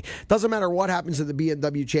destiny. Doesn't matter what happens at the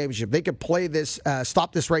BMW Championship. They could play this,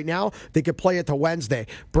 stop this right now. They could play it to Wednesday.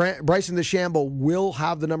 Bryson DeChambeau will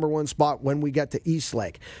have the number 1 spot when we get to East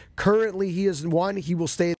Lake. Currently, he is 1. He will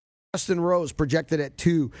stay Justin Rose projected at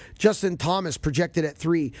 2. Justin Thomas projected at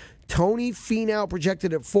 3. Tony Finau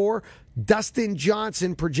projected at 4. Dustin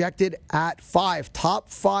Johnson projected at 5. Top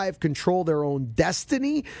 5 control their own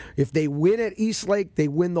destiny. If they win at East Lake, they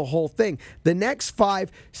win the whole thing. The next 5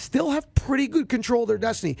 still have pretty good control of their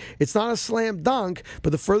destiny. It's not a slam dunk,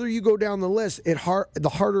 but the further you go down the list, the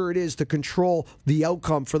harder it is to control the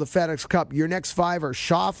outcome for the FedEx Cup. Your next 5 are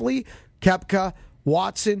Schauffele, Koepka,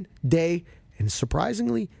 Watson, Day, and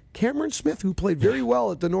surprisingly, Cameron Smith, who played very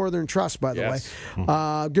well at the Northern Trust, by the way.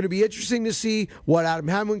 Going to be interesting to see what Adam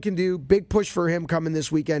Hadwin can do. Big push for him coming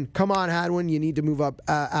this weekend. Come on, Hadwin. You need to move up,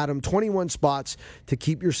 Adam, 21 spots to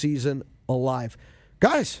keep your season alive.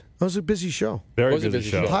 Guys, that was a busy show. Very busy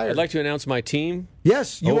show. I'd like to announce my team.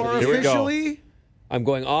 Yes, you are officially... I'm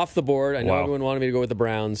going off the board. I know Wow. everyone wanted me to go with the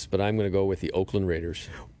Browns, but I'm going to go with the Oakland Raiders.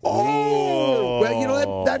 Oh, well, you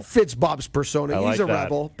know, that fits Bob's persona. I He's like a that.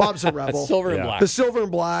 rebel. Bob's a rebel. Silver and black. The silver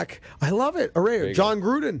and black. I love it. Hooray. John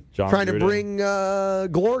Gruden trying to bring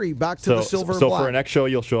glory back to the silver and black. So for our next show,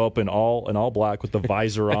 you'll show up in all black with the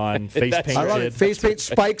visor on, face painted. I love it. Face paint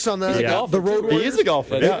spikes on the Road Warriors. He is a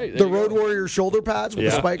golfer. Yeah. The Road Warrior shoulder pads with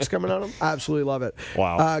the spikes coming on them. Absolutely love it.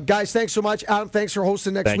 Wow. Guys, thanks so much. Adam, thanks for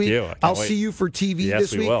hosting next week. Thank you. I'll see you for TV Yes,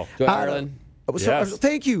 this we week. will. Go to Ireland. So,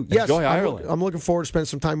 thank you. Yes, Enjoy Ireland. I'm looking forward to spending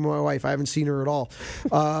some time with my wife. I haven't seen her at all.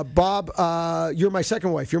 Bob, you're my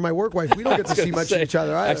second wife. You're my work wife. We don't get to see much of each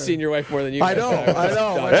other either. I've seen your wife more than you. I know.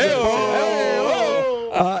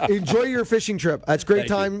 Enjoy your fishing trip. That's great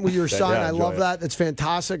time with your son. I love that. That's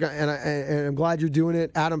fantastic, and I'm glad you're doing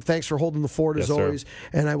it. Adam, thanks for holding the fort as always.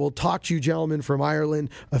 And I will talk to you gentlemen from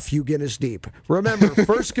Ireland a few Guinness deep. Remember,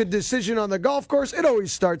 first good decision on the golf course, it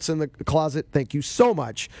always starts in the closet. Thank you so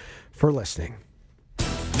much for listening.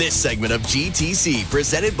 This segment of GTC,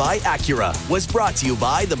 presented by Acura, was brought to you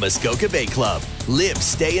by the Muskoka Bay Club. Live,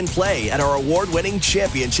 stay, and play at our award-winning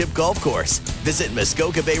championship golf course. Visit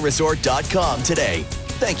MuskokaBayResort.com today.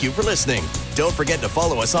 Thank you for listening. Don't forget to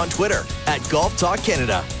follow us on Twitter at Golf Talk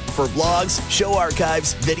Canada. For blogs, show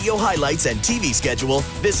archives, video highlights, and TV schedule,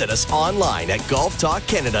 visit us online at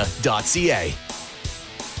golftalkcanada.ca.